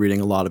it, we'll be reading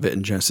a lot of it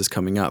in Genesis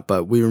coming up,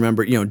 but we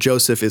remember,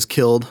 Joseph is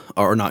killed,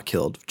 or not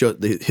killed.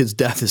 His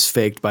death is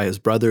faked by his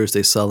brothers.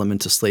 They sell him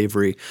into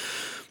slavery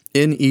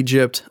in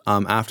Egypt.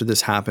 After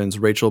this happens,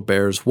 Rachel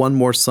bears one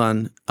more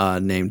son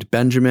named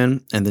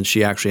Benjamin, and then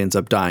she actually ends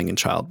up dying in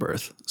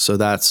childbirth. So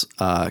that's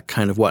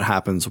kind of what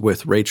happens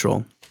with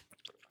Rachel.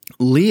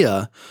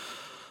 Leah,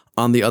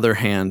 on the other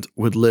hand,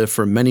 would live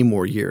for many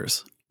more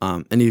years.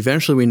 And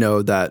eventually we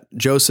know that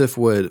Joseph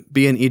would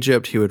be in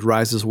Egypt. He would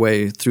rise his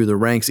way through the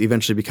ranks,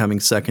 eventually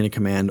becoming second in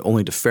command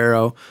only to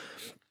Pharaoh.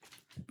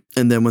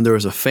 And then when there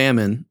was a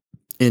famine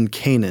in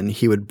Canaan,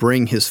 he would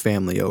bring his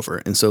family over.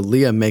 And so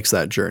Leah makes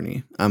that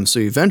journey.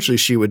 So eventually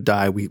she would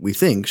die. We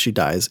think she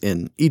dies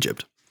in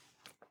Egypt.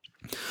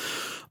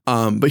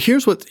 But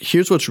here's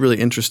what's really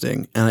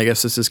interesting. And I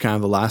guess this is kind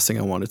of the last thing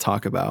I want to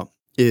talk about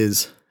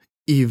is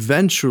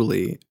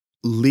eventually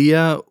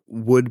Leah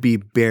would be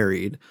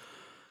buried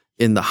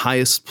in the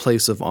highest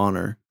place of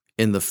honor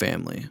in the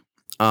family.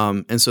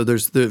 And so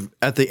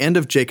at the end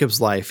of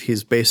Jacob's life,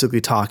 he's basically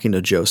talking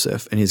to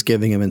Joseph and he's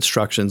giving him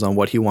instructions on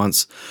what he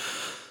wants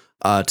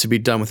to be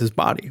done with his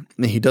body.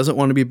 And he doesn't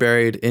want to be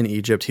buried in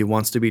Egypt. He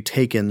wants to be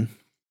taken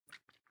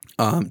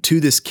to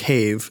this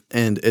cave,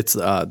 and it's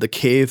the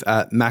cave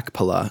at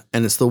Machpelah,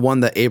 and it's the one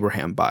that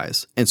Abraham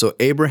buys. And so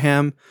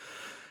Abraham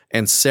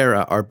and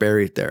Sarah are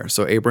buried there.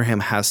 So Abraham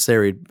has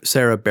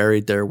Sarah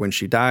buried there when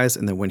she dies,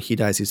 and then when he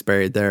dies, he's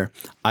buried there.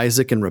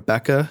 Isaac and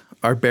Rebekah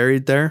are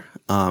buried there,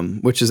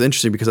 which is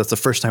interesting because that's the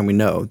first time we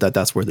know that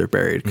that's where they're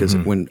buried, because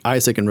when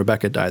Isaac and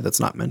Rebekah died, that's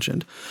not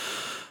mentioned.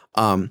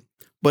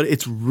 But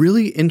it's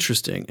really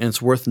interesting, and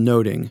it's worth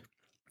noting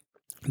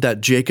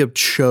that Jacob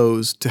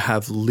chose to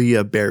have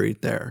Leah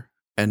buried there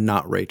and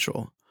not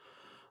Rachel.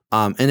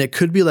 And it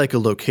could be like a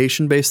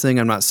location-based thing.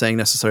 I'm not saying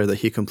necessarily that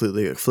he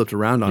completely flipped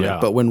around on it.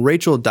 But when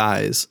Rachel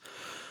dies,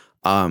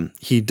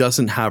 he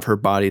doesn't have her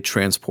body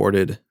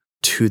transported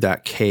to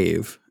that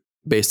cave,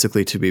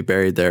 basically to be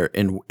buried there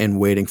and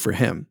waiting for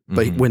him.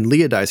 But when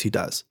Leah dies, he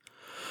does.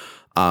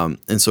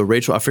 And so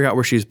Rachel, I forgot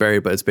where she's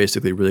buried, but it's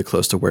basically really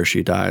close to where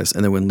she dies.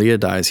 And then when Leah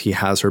dies, he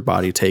has her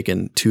body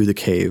taken to the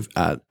cave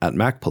at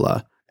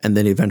Machpelah. And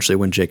then eventually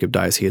when Jacob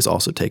dies, he is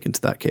also taken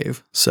to that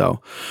cave.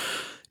 So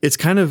it's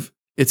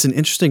an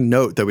interesting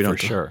note that we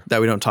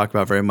don't talk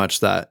about very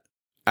much, and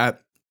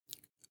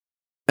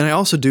I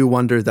also do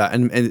wonder that,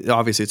 and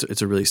obviously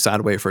it's a really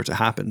sad way for it to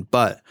happen,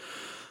 but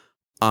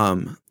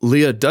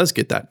Leah does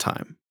get that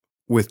time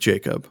with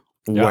Jacob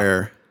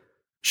where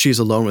she's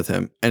alone with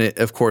him. And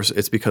of course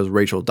it's because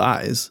Rachel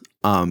dies.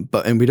 I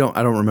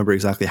don't remember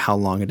exactly how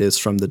long it is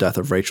from the death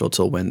of Rachel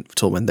till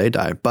when they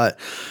die, but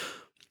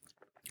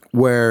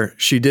where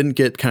she didn't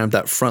get kind of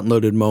that front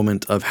loaded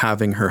moment of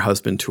having her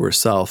husband to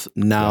herself.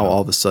 Now,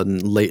 all of a sudden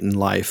late in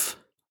life,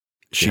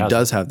 she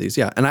does have these.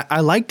 Yeah. And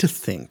I like to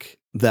think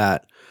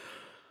that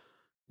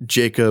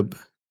Jacob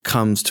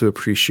comes to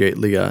appreciate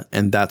Leah,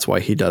 and that's why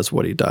he does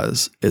what he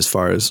does as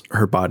far as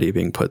her body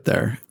being put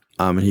there.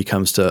 And he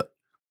comes to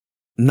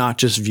not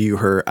just view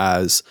her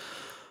as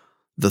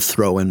the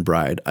throw-in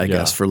bride, I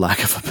guess, for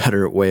lack of a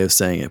better way of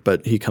saying it,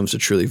 but he comes to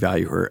truly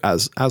value her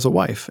as a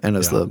wife and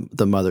as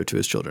the mother to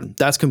his children.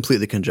 That's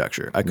completely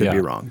conjecture. I could be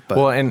wrong. But.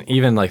 Well, and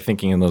even like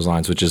thinking in those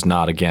lines, which is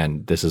not,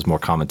 again, this is more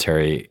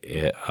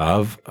commentary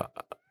of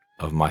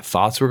my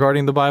thoughts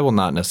regarding the Bible,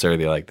 not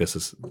necessarily like this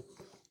is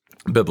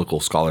biblical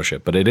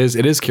scholarship, but it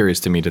is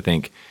curious to me to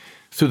think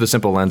through the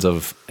simple lens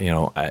of,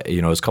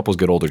 as couples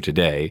get older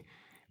today,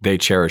 they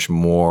cherish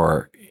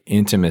more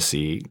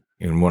intimacy.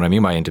 And what I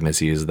mean by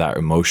intimacy is that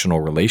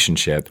emotional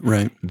relationship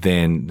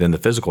than the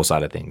physical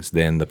side of things,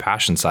 than the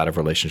passion side of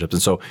relationships.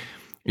 And so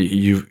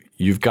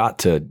you've got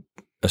to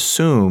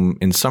assume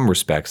in some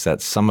respects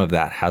that some of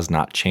that has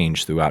not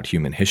changed throughout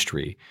human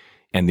history.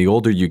 And the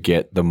older you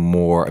get, the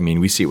more, I mean,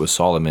 we see it with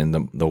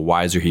Solomon, the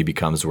wiser he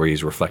becomes, where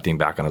he's reflecting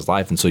back on his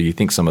life. And so you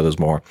think some of those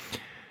more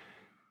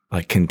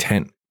like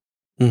content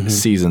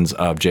seasons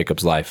of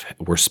Jacob's life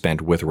were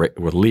spent with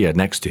Leah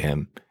next to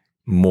him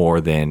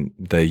more than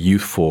the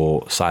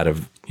youthful side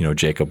of,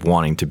 Jacob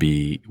wanting to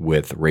be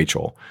with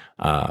Rachel.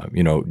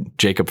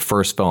 Jacob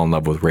first fell in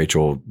love with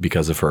Rachel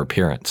because of her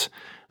appearance.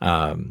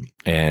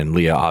 And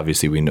Leah,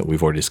 obviously,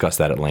 we've already discussed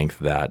that at length,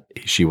 that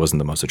she wasn't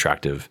the most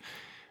attractive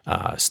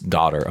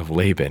daughter of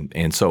Laban.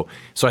 And so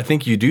I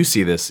think you do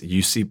see this.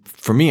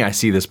 For me, I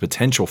see this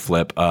potential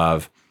flip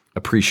of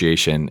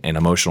appreciation and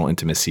emotional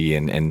intimacy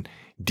and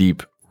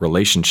deep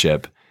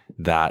relationship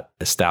that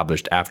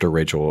established after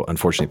Rachel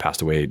unfortunately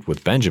passed away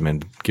with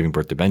Benjamin, giving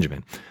birth to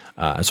Benjamin.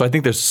 So I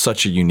think there's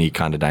such a unique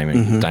kind of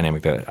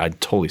dynamic that I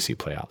totally see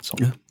play out. So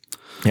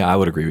yeah, I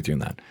would agree with you on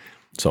that.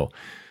 So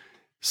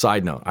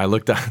side note, I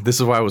looked at, this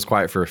is why I was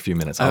quiet for a few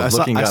minutes. I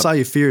saw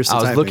you fierce.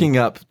 I was looking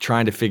up,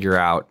 trying to figure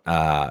out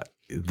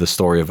the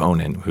story of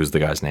Onan, who's the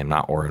guy's name,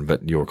 not Oren,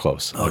 but you were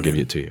close. I'll give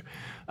it to you.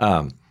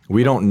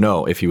 We don't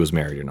know if he was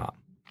married or not.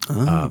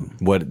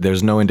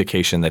 There's no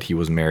indication that he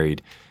was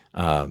married.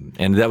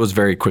 And that was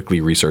very quickly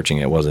researching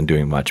it. Wasn't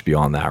doing much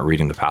beyond that,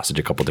 reading the passage,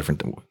 a couple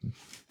different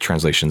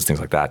translations,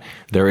 things like that.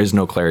 There is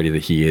no clarity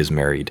that he is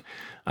married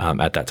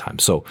at that time.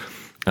 So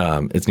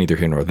it's neither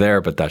here nor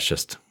there, but that's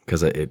just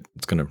because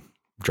it's going to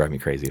drive me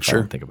crazy if I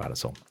don't think about it.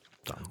 So,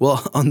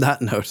 well, on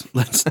that note,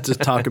 let's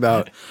just talk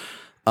about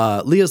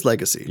Leah's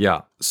legacy.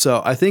 Yeah.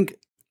 So I think,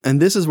 and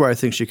this is where I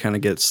think she kind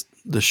of gets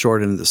the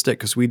short end of the stick,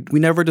 because we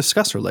never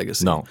discuss her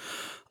legacy. No.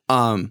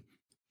 I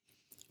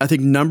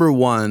think number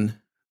one,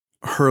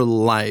 her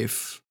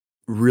life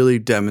really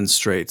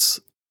demonstrates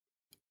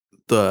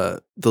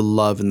the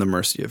love and the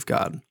mercy of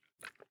God.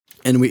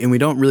 And we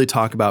don't really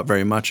talk about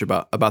very much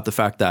about the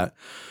fact that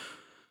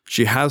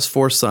she has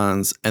 4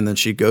 sons, and then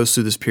she goes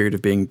through this period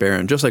of being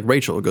barren, just like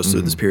Rachel goes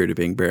through this period of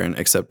being barren,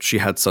 except she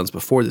had sons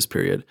before this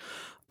period.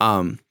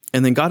 And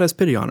then God has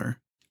pity on her.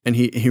 And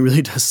he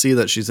really does see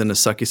that she's in a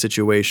sucky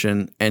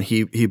situation, and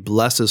he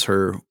blesses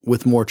her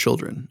with more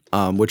children,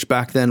 which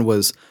back then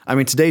was, I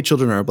mean, today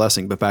children are a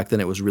blessing, but back then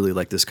it was really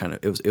like this kind of,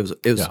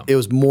 it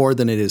was more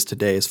than it is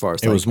today as far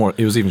as it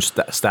was even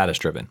status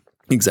driven.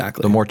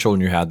 Exactly. The more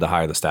children you had, the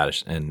higher the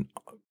status and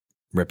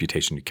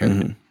reputation you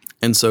carried.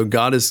 And so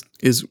God is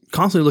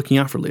constantly looking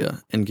out for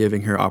Leah and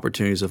giving her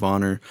opportunities of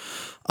honor.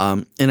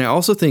 And I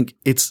also think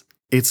it's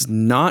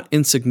not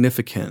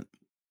insignificant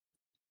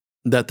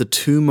that the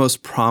 2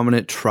 most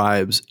prominent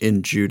tribes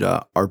in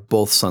Judah are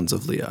both sons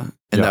of Leah.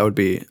 And that would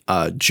be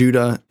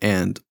Judah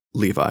and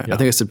Levi. Yeah. I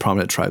think I said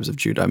prominent tribes of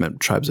Judah. I meant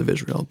tribes of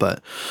Israel,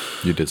 but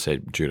You did say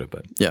Judah,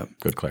 but yeah,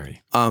 good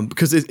clarity.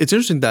 Because it's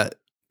interesting that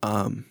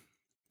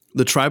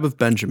the tribe of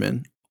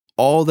Benjamin,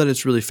 all that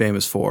it's really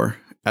famous for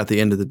at the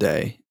end of the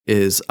day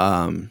is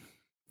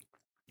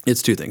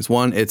it's 2 things.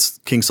 One, it's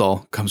King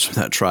Saul comes from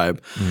that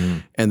tribe.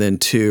 And then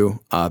 2,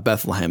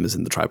 Bethlehem is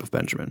in the tribe of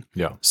Benjamin.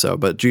 Yeah. So,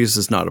 but Jesus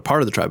is not a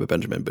part of the tribe of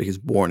Benjamin, but he's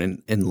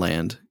born in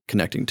land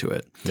connecting to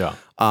it. Yeah.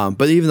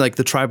 But even like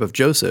the tribe of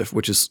Joseph,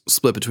 which is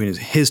split between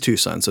his 2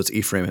 sons, so it's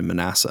Ephraim and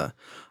Manasseh,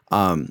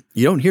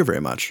 you don't hear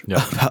very much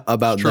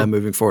about them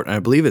moving forward. And I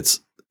believe is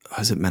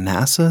it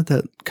Manasseh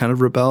that kind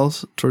of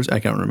rebels towards, I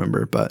can't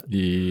remember, but...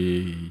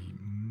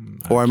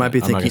 Or I might be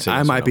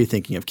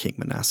thinking of King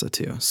Manasseh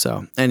too.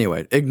 So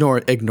anyway, ignore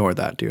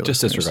that, dear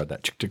Just listeners.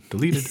 disregard that.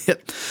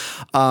 Deleted.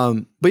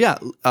 But yeah,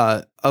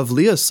 of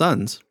Leah's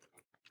sons,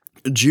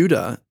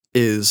 Judah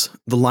is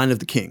the line of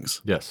the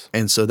kings. Yes.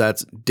 And so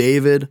that's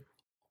David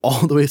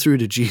all the way through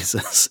to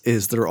Jesus.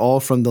 They're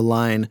all from the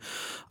line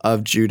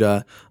of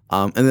Judah.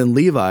 And then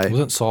Levi.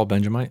 Wasn't Saul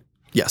Benjamite?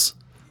 Yes.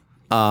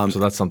 So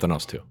that's something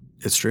else too.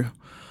 It's true.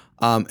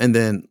 And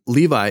then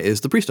Levi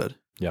is the priesthood.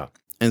 Yeah.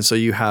 And so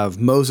you have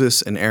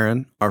Moses and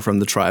Aaron are from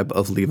the tribe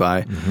of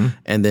Levi,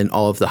 and then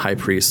all of the high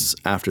priests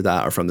after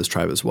that are from this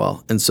tribe as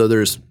well. And so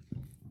there's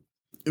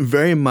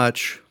very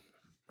much,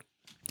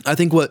 I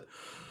think what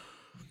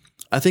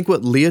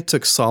Leah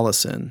took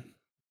solace in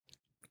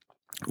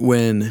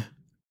when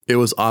it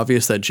was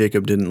obvious that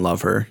Jacob didn't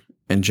love her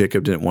and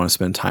Jacob didn't want to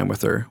spend time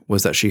with her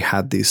was that she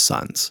had these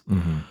sons,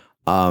 and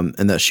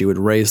that she would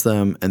raise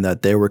them, and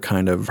that they were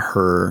kind of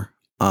her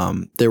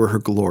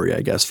glory,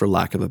 I guess, for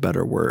lack of a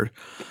better word.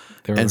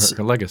 They were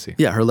her legacy.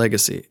 Yeah, her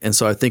legacy. And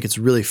so I think it's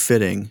really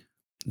fitting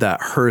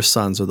that her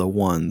sons are the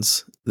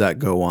ones that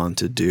go on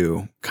to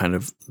do kind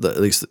of,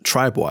 at least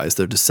tribe-wise,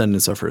 the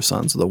descendants of her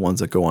sons are the ones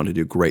that go on to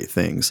do great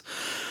things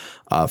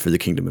for the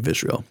kingdom of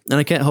Israel. And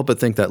I can't help but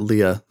think that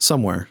Leah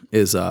somewhere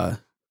is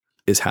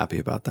happy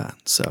about that.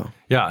 So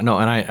yeah, no,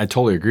 and I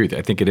totally agree with you.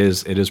 I think it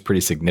is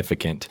pretty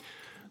significant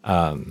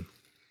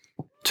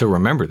to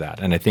remember that.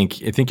 And I think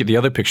the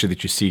other picture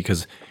that you see,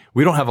 because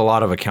we don't have a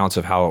lot of accounts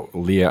of how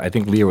Leah, I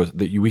think Leah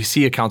we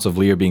see accounts of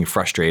Leah being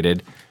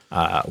frustrated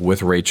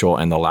with Rachel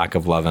and the lack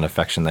of love and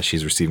affection that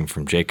she's receiving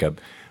from Jacob.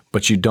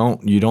 But you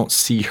don't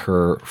see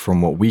her,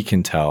 from what we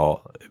can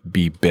tell,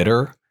 be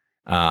bitter,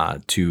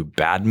 to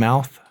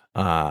badmouth,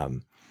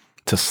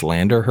 to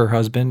slander her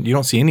husband. You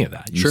don't see any of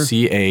that. You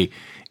see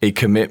a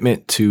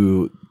commitment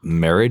to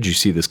marriage. You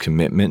see this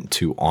commitment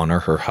to honor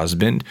her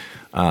husband,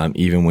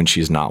 even when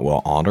she's not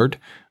well honored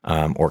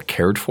or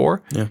cared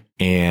for. Yeah.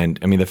 And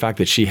I mean, the fact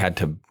that she had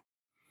to,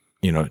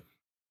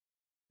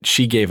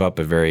 she gave up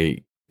a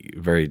very,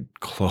 very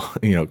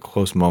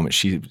close moment.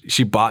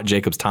 She bought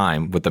Jacob's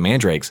time with the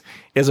mandrakes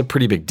is a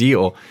pretty big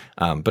deal.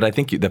 But I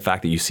think the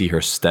fact that you see her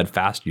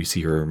steadfast, you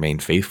see her remain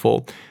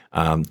faithful,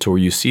 to where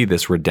you see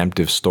this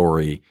redemptive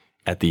story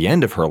at the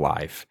end of her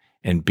life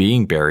and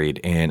being buried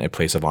in a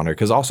place of honor.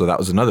 Because also that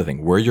was another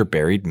thing, where you're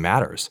buried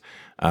matters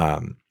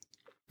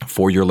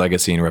for your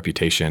legacy and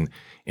reputation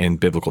in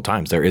biblical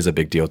times. There is a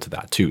big deal to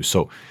that too.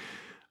 So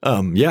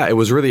it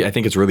was really, I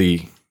think it's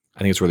really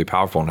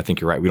powerful. And I think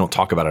you're right. We don't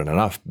talk about it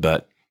enough,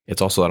 but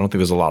it's also, I don't think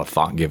there's a lot of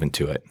thought given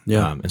to it.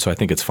 Yeah. And so I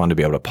think it's fun to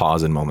be able to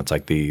pause in moments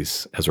like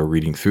these as we're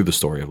reading through the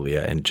story of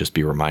Leah and just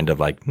be reminded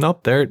of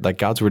nope,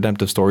 God's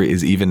redemptive story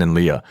is even in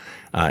Leah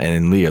and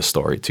in Leah's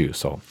story too.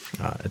 So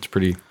it's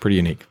pretty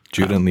unique.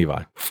 Judah and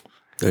Levi.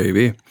 There you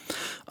be.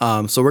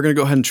 So we're going to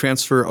go ahead and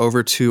transfer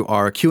over to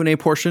our Q&A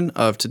portion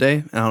of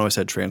today. I don't know, I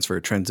said transfer.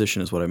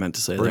 Transition is what I meant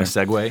to say. We're going to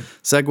segue.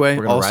 Segue.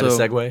 We're going to ride a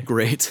segue.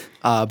 Great.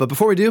 But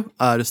before we do,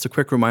 just a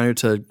quick reminder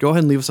to go ahead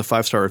and leave us a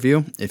 5-star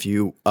review. If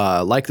you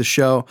like the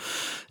show,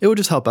 it would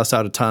just help us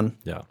out a ton.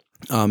 Yeah.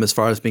 As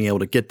far as being able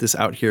to get this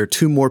out here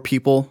to more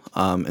people.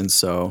 And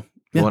so...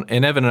 yeah. Well,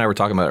 and Evan and I were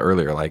talking about it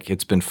earlier.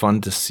 It's been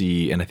fun to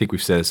see, and I think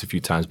we've said this a few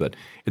times, but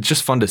it's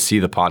just fun to see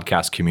the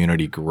podcast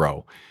community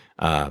grow,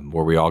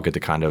 where we all get to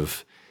kind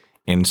of,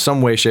 in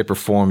some way, shape, or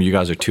form, you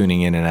guys are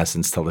tuning in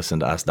essence to listen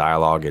to us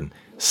dialogue, and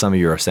some of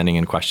you are sending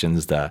in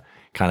questions to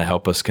kind of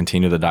help us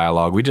continue the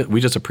dialogue.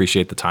 We just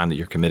appreciate the time that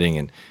you're committing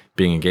and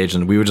being engaged,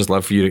 and we would just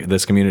love for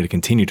this community to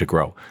continue to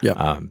grow.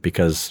 Yeah.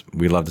 Because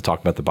we love to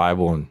talk about the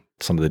Bible and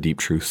some of the deep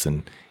truths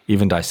and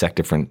even dissect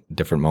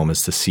different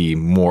moments to see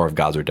more of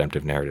God's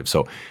redemptive narrative.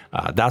 So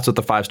that's what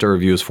the 5-star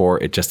review is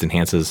for. It just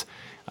enhances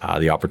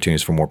the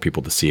opportunities for more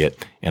people to see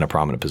it in a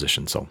prominent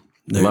position. So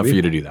we'd love for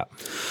you to do that.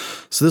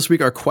 So this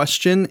week our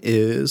question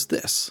is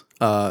this.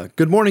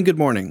 Good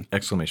morning.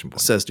 Exclamation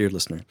point. Says dear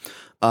listener.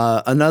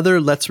 Another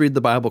Let's Read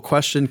the Bible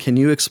question. Can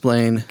you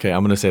explain? Okay,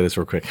 I'm going to say this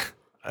real quick.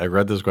 I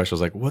read this question. I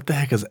was like, what the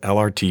heck is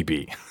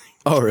LRTB?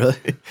 Oh, really?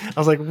 I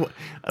was like,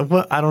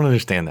 what? I don't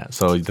understand that.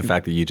 So the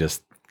fact that you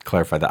just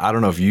clarify that. I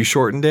don't know if you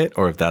shortened it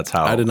or if that's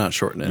how. I did not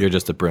shorten it. You're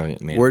just a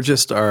brilliant man. We're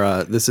just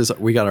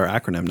we got our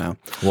acronym now.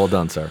 Well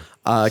done, sir.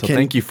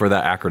 Thank you for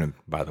that acronym,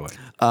 by the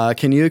way.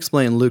 Can you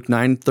explain Luke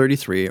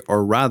 9:33,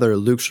 or rather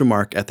Luke's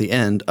remark at the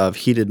end of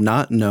he did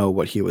not know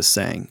what he was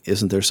saying?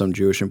 Isn't there some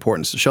Jewish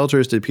importance to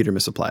shelters? Did Peter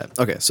misapply it?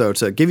 Okay, so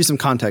to give you some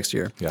context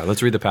here. Yeah,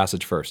 let's read the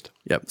passage first.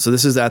 Yep. So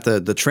this is at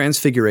the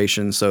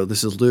Transfiguration. So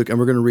this is Luke, and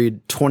we're going to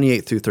read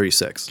 28 through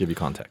 36. Give you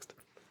context.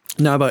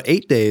 Now, about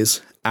 8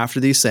 days after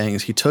these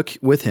sayings, he took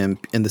with him,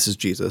 and this is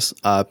Jesus,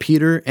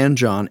 Peter and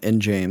John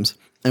and James,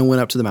 and went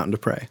up to the mountain to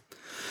pray.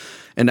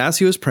 And as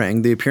he was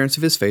praying, the appearance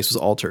of his face was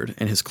altered,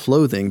 and his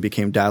clothing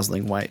became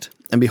dazzling white.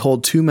 And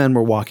behold, 2 men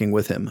were walking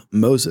with him,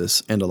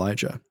 Moses and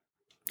Elijah,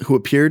 who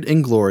appeared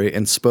in glory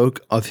and spoke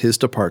of his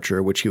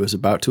departure, which he was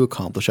about to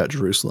accomplish at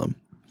Jerusalem.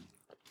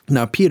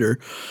 Now Peter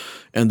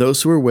and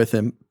those who were with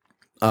him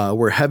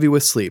were heavy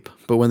with sleep,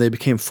 but when they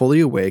became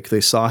fully awake,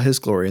 they saw his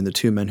glory and the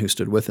 2 men who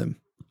stood with him.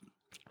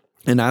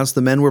 And as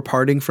the men were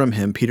parting from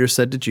him, Peter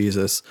said to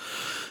Jesus,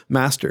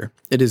 Master,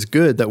 it is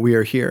good that we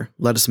are here.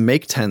 Let us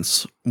make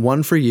tents,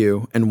 one for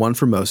you, and one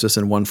for Moses,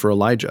 and one for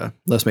Elijah.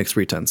 Let's make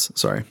 3 tents,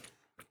 sorry.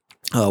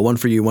 One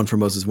for you, one for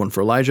Moses, one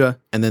for Elijah.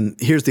 And then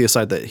here's the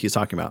aside that he's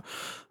talking about.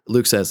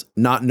 Luke says,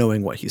 not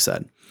knowing what he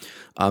said.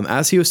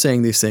 As he was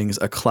saying these things,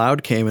 a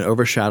cloud came and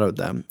overshadowed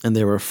them, and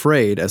they were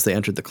afraid as they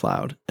entered the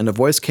cloud. And a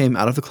voice came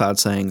out of the cloud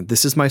saying,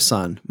 This is my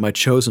son, my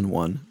chosen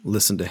one.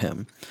 Listen to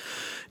him.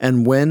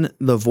 And when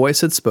the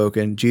voice had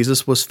spoken,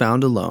 Jesus was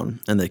found alone,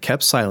 and they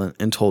kept silent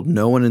and told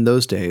no one in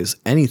those days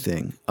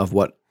anything of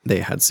what they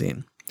had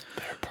seen.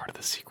 They're part of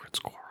the Secret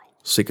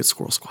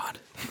Squirrel Squad.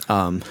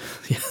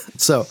 Yeah.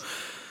 So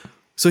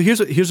here's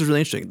what's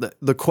really interesting.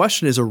 The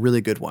question is a really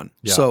good one.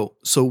 Yeah.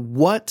 So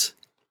what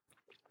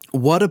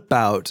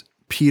about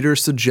Peter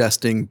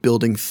suggesting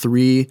building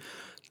 3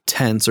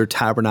 tents or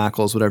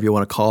tabernacles, whatever you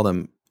want to call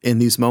them, in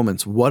these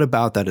moments? What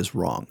about that is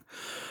wrong?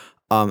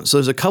 So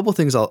there's a couple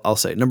things I'll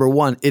say. Number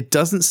one, it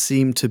doesn't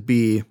seem to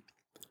be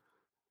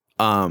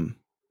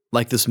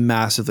like this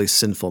massively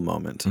sinful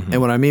moment. Mm-hmm. And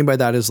what I mean by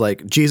that is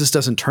like Jesus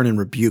doesn't turn and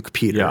rebuke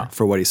Peter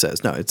for what he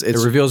says. No, it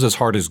reveals his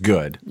heart is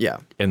good. Yeah.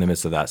 In the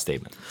midst of that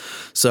statement.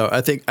 So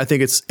I think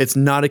it's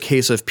not a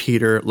case of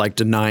Peter like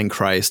denying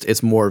Christ.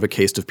 It's more of a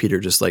case of Peter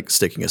just like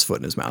sticking his foot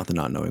in his mouth and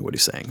not knowing what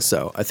he's saying.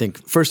 So I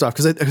think first off,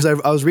 because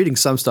I was reading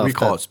some stuff. We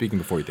call it speaking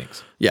before he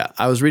thinks. Yeah,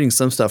 I was reading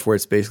some stuff where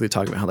it's basically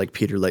talking about how like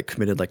Peter like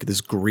committed like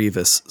this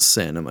grievous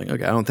sin. I'm like,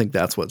 okay, I don't think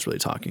that's what it's really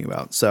talking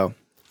about. So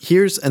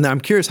and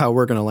I'm curious how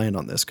we're going to land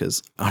on this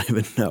because I don't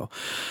even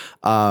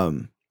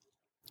know.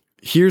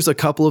 Here's a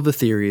couple of the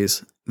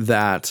theories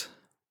that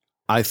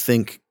I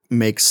think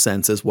makes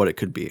sense as what it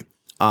could be.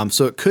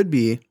 So it could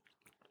be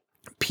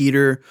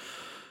Peter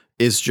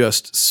is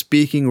just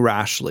speaking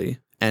rashly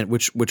and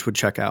which would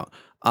check out.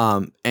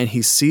 And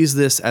he sees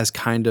this as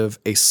kind of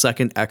a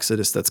second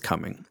Exodus that's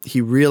coming. He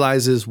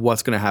realizes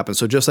what's going to happen.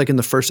 So just like in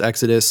the first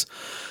Exodus,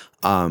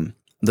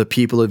 the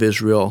people of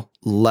Israel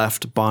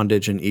left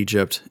bondage in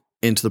Egypt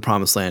into the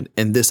promised land.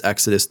 In this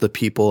Exodus, the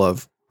people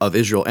of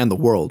Israel and the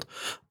world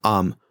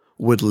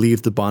would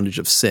leave the bondage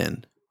of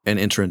sin and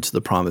enter into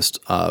the promised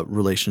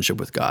relationship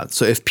with God.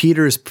 So if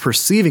Peter is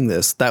perceiving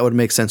this, that would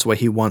make sense why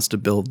he wants to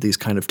build these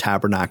kind of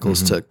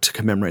tabernacles to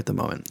commemorate the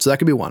moment. So that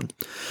could be one.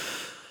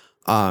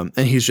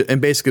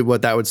 And basically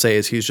what that would say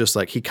is he's just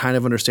like, he kind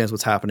of understands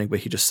what's happening, but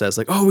he just says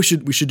like, oh, we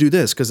should do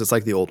this because it's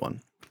like the old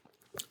one.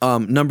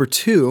 Number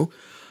two,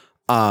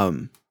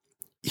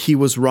 he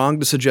was wrong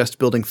to suggest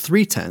building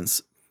 3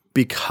 tents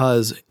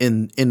because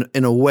in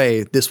a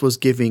way this was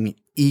giving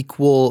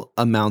equal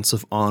amounts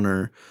of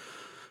honor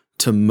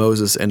to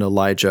Moses and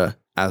Elijah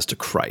as to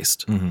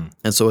Christ.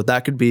 And so what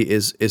that could be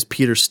is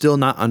Peter still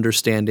not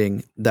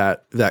understanding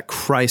that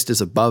Christ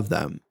is above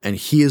them and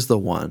he is the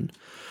one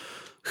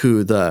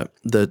who the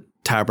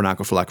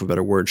tabernacle, for lack of a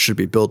better word, should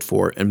be built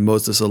for, and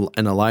Moses and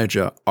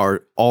Elijah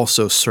are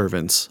also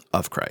servants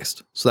of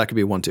Christ. So that could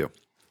be one too.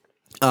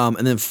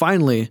 And then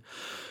finally,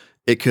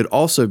 it could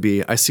also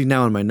be, I see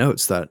now in my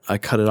notes that I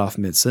cut it off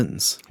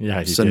mid-sentence.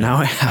 Yeah, so did. Now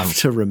I have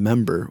to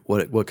remember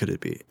what could it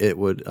be? It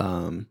would,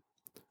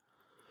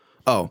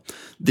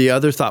 the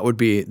other thought would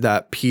be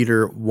that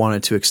Peter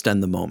wanted to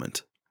extend the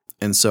moment.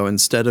 And so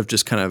instead of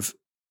just kind of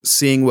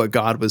seeing what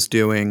God was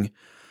doing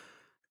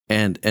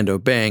and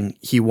obeying,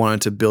 he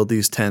wanted to build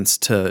these tents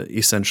to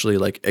essentially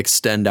like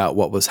extend out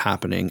what was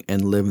happening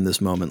and live in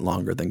this moment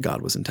longer than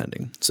God was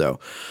intending. So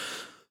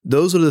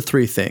those are the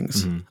 3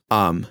 things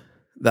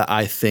that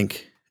I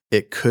think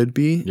it could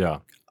be. Yeah.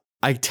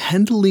 I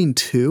tend to lean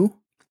to,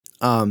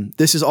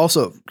 this is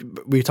also,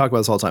 we talk about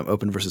this all the time,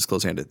 open versus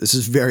closed-handed. This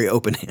is very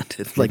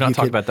open-handed. We've not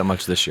talked about that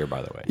much this year,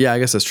 by the way. Yeah, I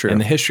guess that's true. In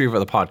the history of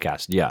the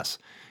podcast, yes.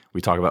 We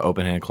talk about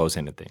open-handed,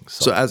 closed-handed things.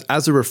 So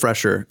as a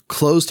refresher,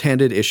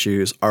 closed-handed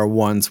issues are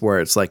ones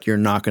where it's like, you're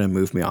not going to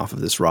move me off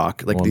of this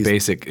rock. Like these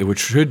basic, which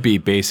should be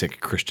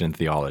basic Christian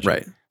theology.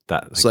 Right.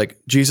 It's like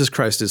Jesus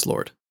Christ is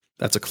Lord.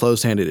 That's a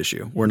closed-handed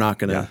issue. We're not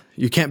going to,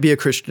 you can't be a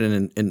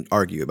Christian and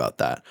argue about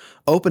that.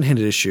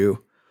 Open-handed issue,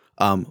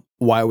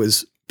 why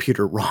was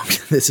Peter wrong?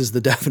 This is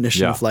the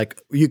definition of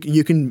like,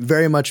 you can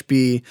very much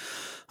be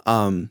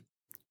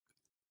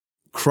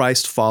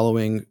Christ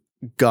following,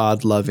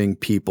 God loving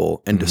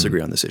people and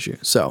disagree on this issue.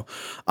 So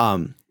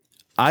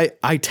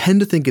I tend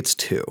to think it's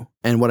 2.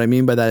 And what I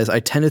mean by that is I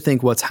tend to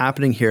think what's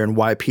happening here and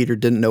why Peter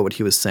didn't know what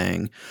he was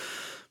saying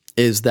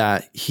is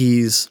that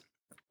he's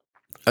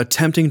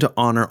attempting to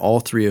honor all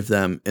 3 of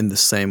them in the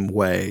same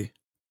way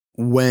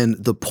when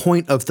the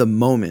point of the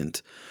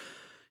moment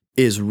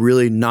is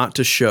really not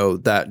to show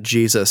that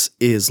Jesus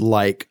is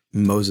like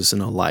Moses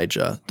and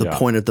Elijah. The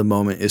point of the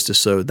moment is to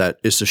show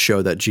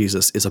that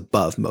Jesus is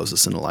above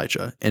Moses and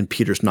Elijah, and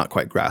Peter's not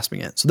quite grasping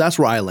it. So that's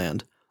where I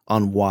land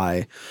on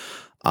why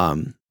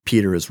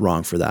Peter is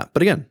wrong for that.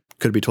 But again,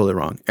 could be totally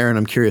wrong. Aaron,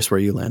 I'm curious where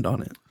you land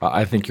on it.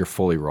 I think you're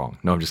fully wrong.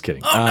 No, I'm just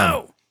kidding. Oh,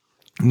 no.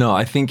 No,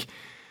 I think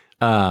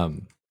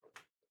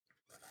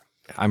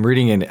I've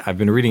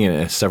been reading it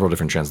in several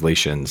different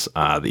translations, the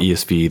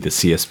ESV, the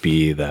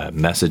CSB, the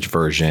Message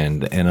version,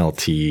 the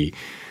NLT,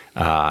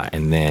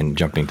 and then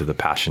jumping to the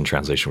Passion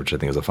translation, which I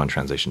think is a fun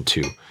translation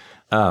too.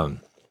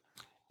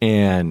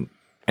 And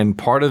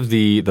part of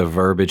the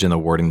verbiage and the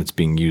wording that's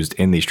being used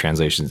in these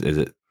translations is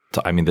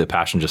the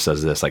Passion just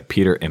says this, like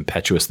Peter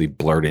impetuously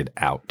blurted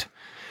out.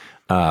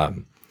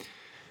 And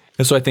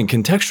so I think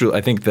contextually,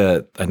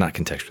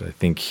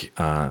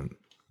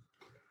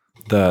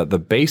 the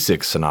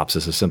basic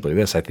synopsis is simply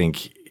this. I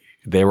think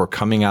they were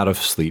coming out of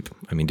sleep.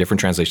 I mean, different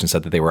translations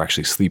said that they were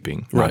actually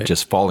sleeping, not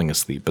just falling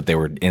asleep, but they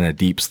were in a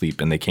deep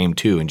sleep and they came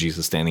to, and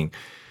Jesus standing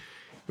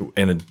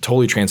in a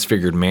totally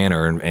transfigured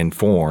manner and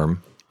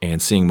form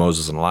and seeing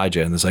Moses and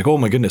Elijah. And it's like, oh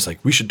my goodness,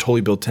 like we should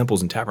totally build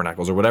temples and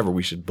tabernacles or whatever.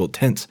 We should build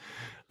tents.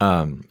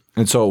 And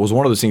so it was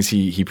one of those things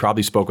he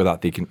probably spoke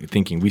without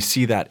thinking. We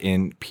see that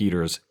in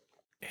Peter's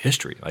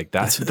history. Like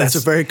that's a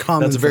very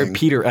common That's a very thing.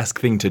 Peter-esque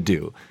thing to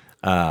do.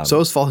 So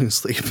is falling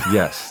asleep.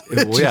 Yes.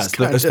 Well, yes.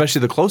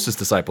 Especially the closest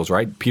disciples,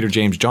 right? Peter,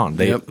 James, John.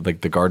 They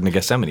like the Garden of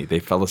Gethsemane. They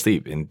fell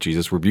asleep and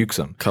Jesus rebukes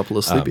them. Couple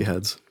of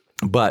sleepyheads.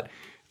 But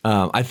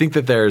I think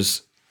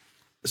that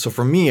so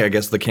for me, I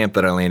guess the camp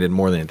that I landed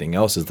more than anything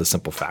else is the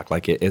simple fact.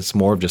 Like it's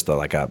more of just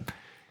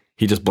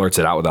he just blurts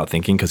it out without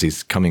thinking because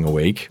he's coming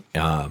awake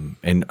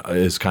and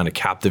is kind of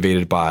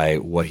captivated by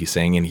what he's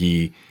saying. And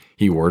he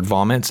word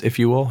vomits, if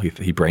you will.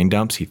 He brain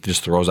dumps. He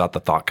just throws out the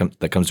thought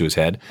that comes to his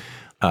head.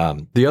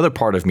 The other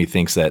part of me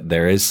thinks that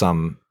there's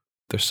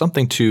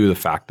something to the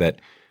fact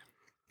that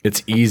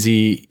it's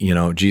easy,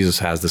 Jesus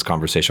has this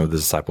conversation with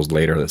his disciples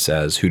later that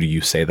says, who do you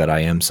say that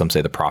I am? Some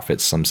say the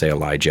prophets, some say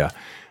Elijah,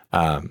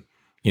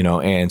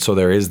 and so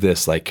there is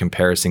this like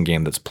comparison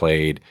game that's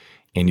played,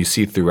 and you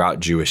see throughout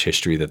Jewish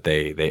history that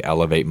they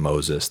elevate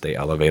Moses, they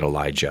elevate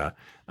Elijah,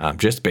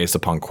 just based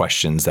upon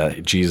questions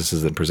that Jesus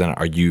has then presented.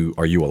 Are you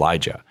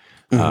Elijah?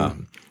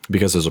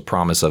 because there's a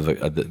promise of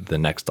the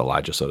next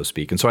Elijah, so to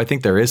speak. And so I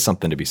think there is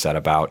something to be said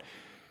about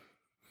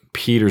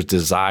Peter's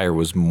desire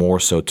was more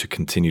so to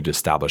continue to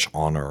establish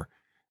honor.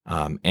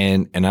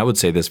 And I would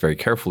say this very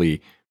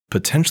carefully,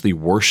 potentially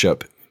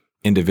worship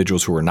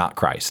individuals who are not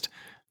Christ.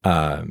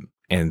 And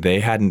they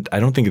hadn't, I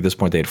don't think at this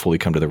point they had fully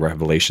come to the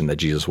revelation that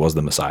Jesus was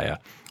the Messiah,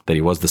 that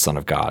he was the Son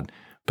of God,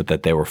 but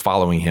that they were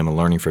following him and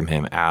learning from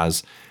him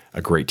as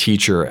a great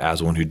teacher,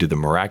 as one who did the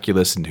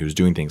miraculous and who's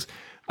doing things.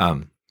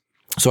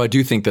 So I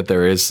do think that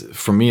there is,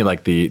 for me,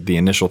 like the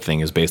initial thing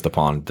is based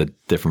upon the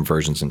different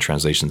versions and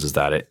translations, is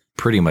that it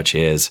pretty much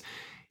is,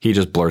 he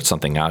just blurts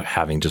something out,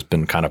 having just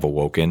been kind of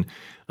awoken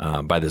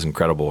by this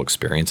incredible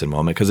experience and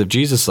moment. Because if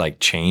Jesus like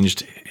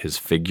changed his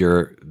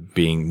figure,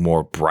 being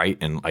more bright,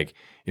 and like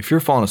if you're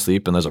falling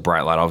asleep and there's a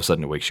bright light, all of a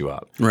sudden it wakes you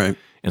up. Right.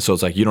 And so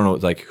it's like, you don't know,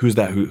 like, who's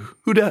that?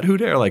 Who dat? Who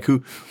dare? Like,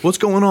 what's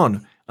going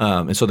on?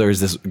 And so there's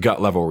this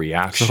gut level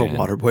reaction. Is that a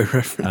Waterboy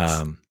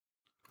reference?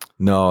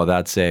 No,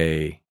 that's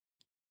a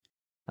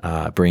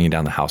Bringing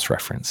Down the House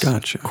reference.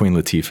 Gotcha. Queen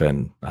Latifah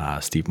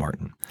and Steve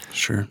Martin.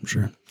 Sure.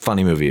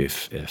 Funny movie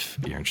if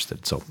you're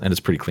interested. So, and it's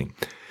pretty clean.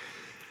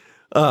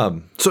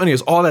 So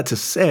anyways, all that to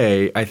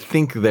say, I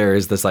think there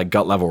is this like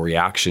gut level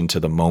reaction to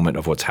the moment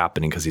of what's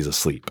happening because he's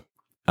asleep.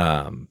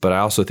 But I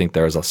also think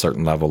there is a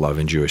certain level of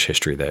in Jewish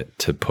history that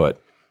to put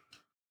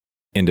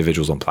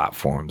individuals on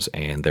platforms,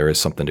 and there is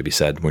something to be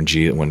said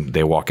when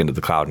they walk into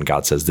the cloud and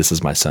God says, "This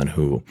is my son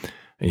whom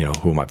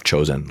I've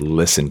chosen,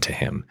 listen to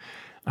him."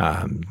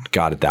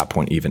 God at that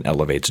point even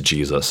elevates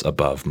Jesus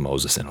above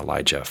Moses and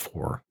Elijah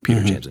for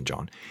Peter, James, and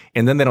John.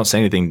 And then they don't say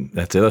anything.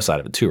 That's the other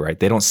side of it too, right?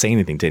 They don't say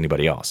anything to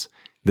anybody else.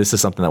 This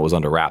is something that was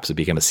under wraps. It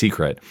became a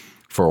secret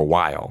for a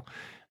while.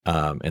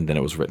 And then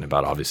it was written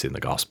about, obviously, in the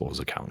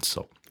Gospels accounts.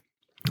 So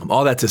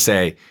all that to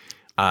say,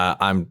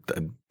 just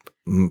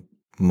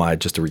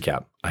to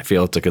recap, I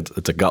feel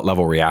it's a gut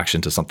level reaction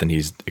to something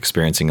he's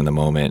experiencing in the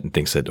moment, and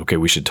thinks that, okay,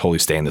 we should totally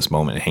stay in this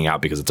moment and hang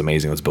out because it's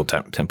amazing. Let's build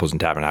temples and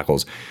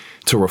tabernacles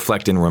to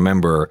reflect and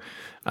remember.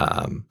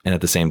 And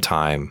at the same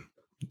time,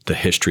 the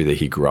history that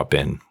he grew up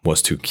in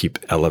was to keep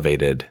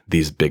elevated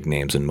these big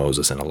names in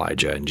Moses and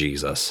Elijah and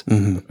Jesus,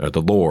 or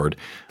the Lord.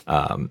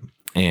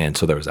 And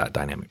so there was that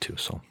dynamic too.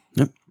 So,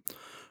 yep.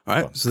 All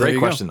right. So great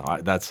question.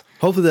 That's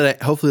hopefully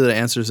that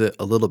answers it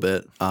a little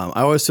bit.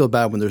 I always feel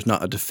bad when there's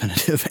not a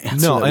definitive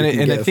answer. No,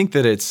 and I think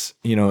that it's,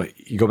 you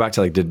go back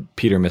to like, did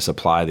Peter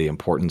misapply the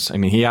importance? I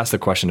mean, he asked the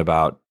question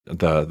about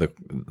the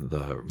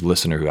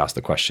listener who asked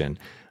the question.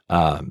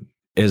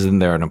 Isn't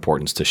there an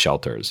importance to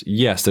shelters?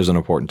 Yes, there's an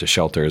importance to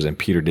shelters, and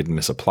Peter didn't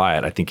misapply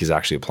it. I think he's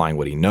actually applying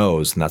what he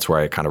knows, and that's where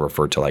I kind of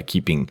refer to like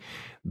keeping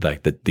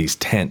like these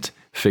tent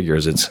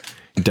figures. It's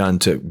done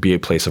to be a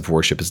place of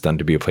worship. It's done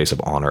to be a place of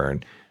honor,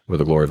 and where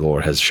the glory of the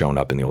Lord has shown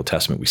up in the Old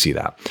Testament, we see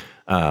that.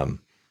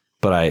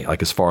 But I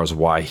like, as far as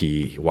why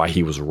he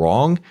was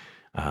wrong,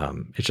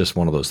 it's just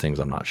one of those things.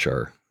 I'm not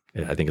sure.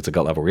 I think it's a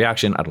gut level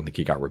reaction. I don't think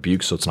he got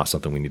rebuked, so it's not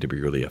something we need to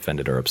be really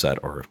offended or upset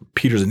or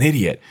Peter's an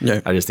idiot.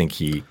 Yeah. I just think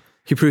he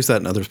proves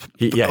that in other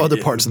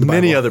parts of the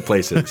Bible. Many other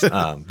places.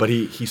 But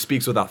he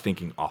speaks without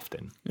thinking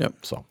often. Yep.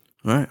 So.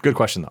 All right. Good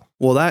question, though.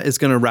 Well, that is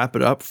going to wrap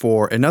it up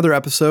for another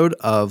episode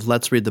of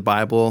Let's Read the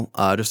Bible.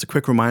 Just a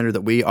quick reminder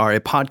that we are a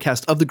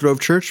podcast of the Grove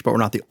Church, but we're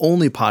not the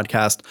only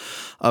podcast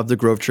of the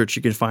Grove Church.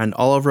 You can find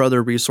all of our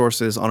other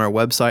resources on our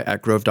website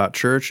at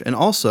grove.church. And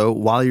also,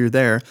 while you're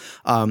there,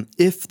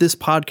 if this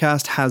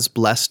podcast has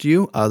blessed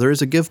you, there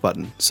is a give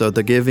button. So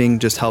the giving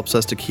just helps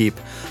us to keep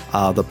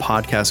the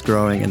podcast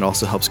growing, and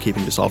also helps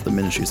keeping just all of the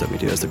ministries that we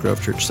do as the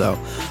Grove Church. So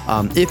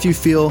if you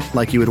feel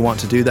like you would want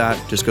to do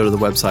that, just go to the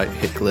website,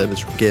 hit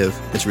give.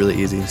 It's really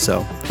easy.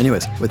 So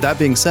anyways, with that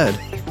being said,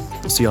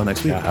 we'll see y'all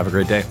next week. Yeah, have a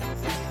great day.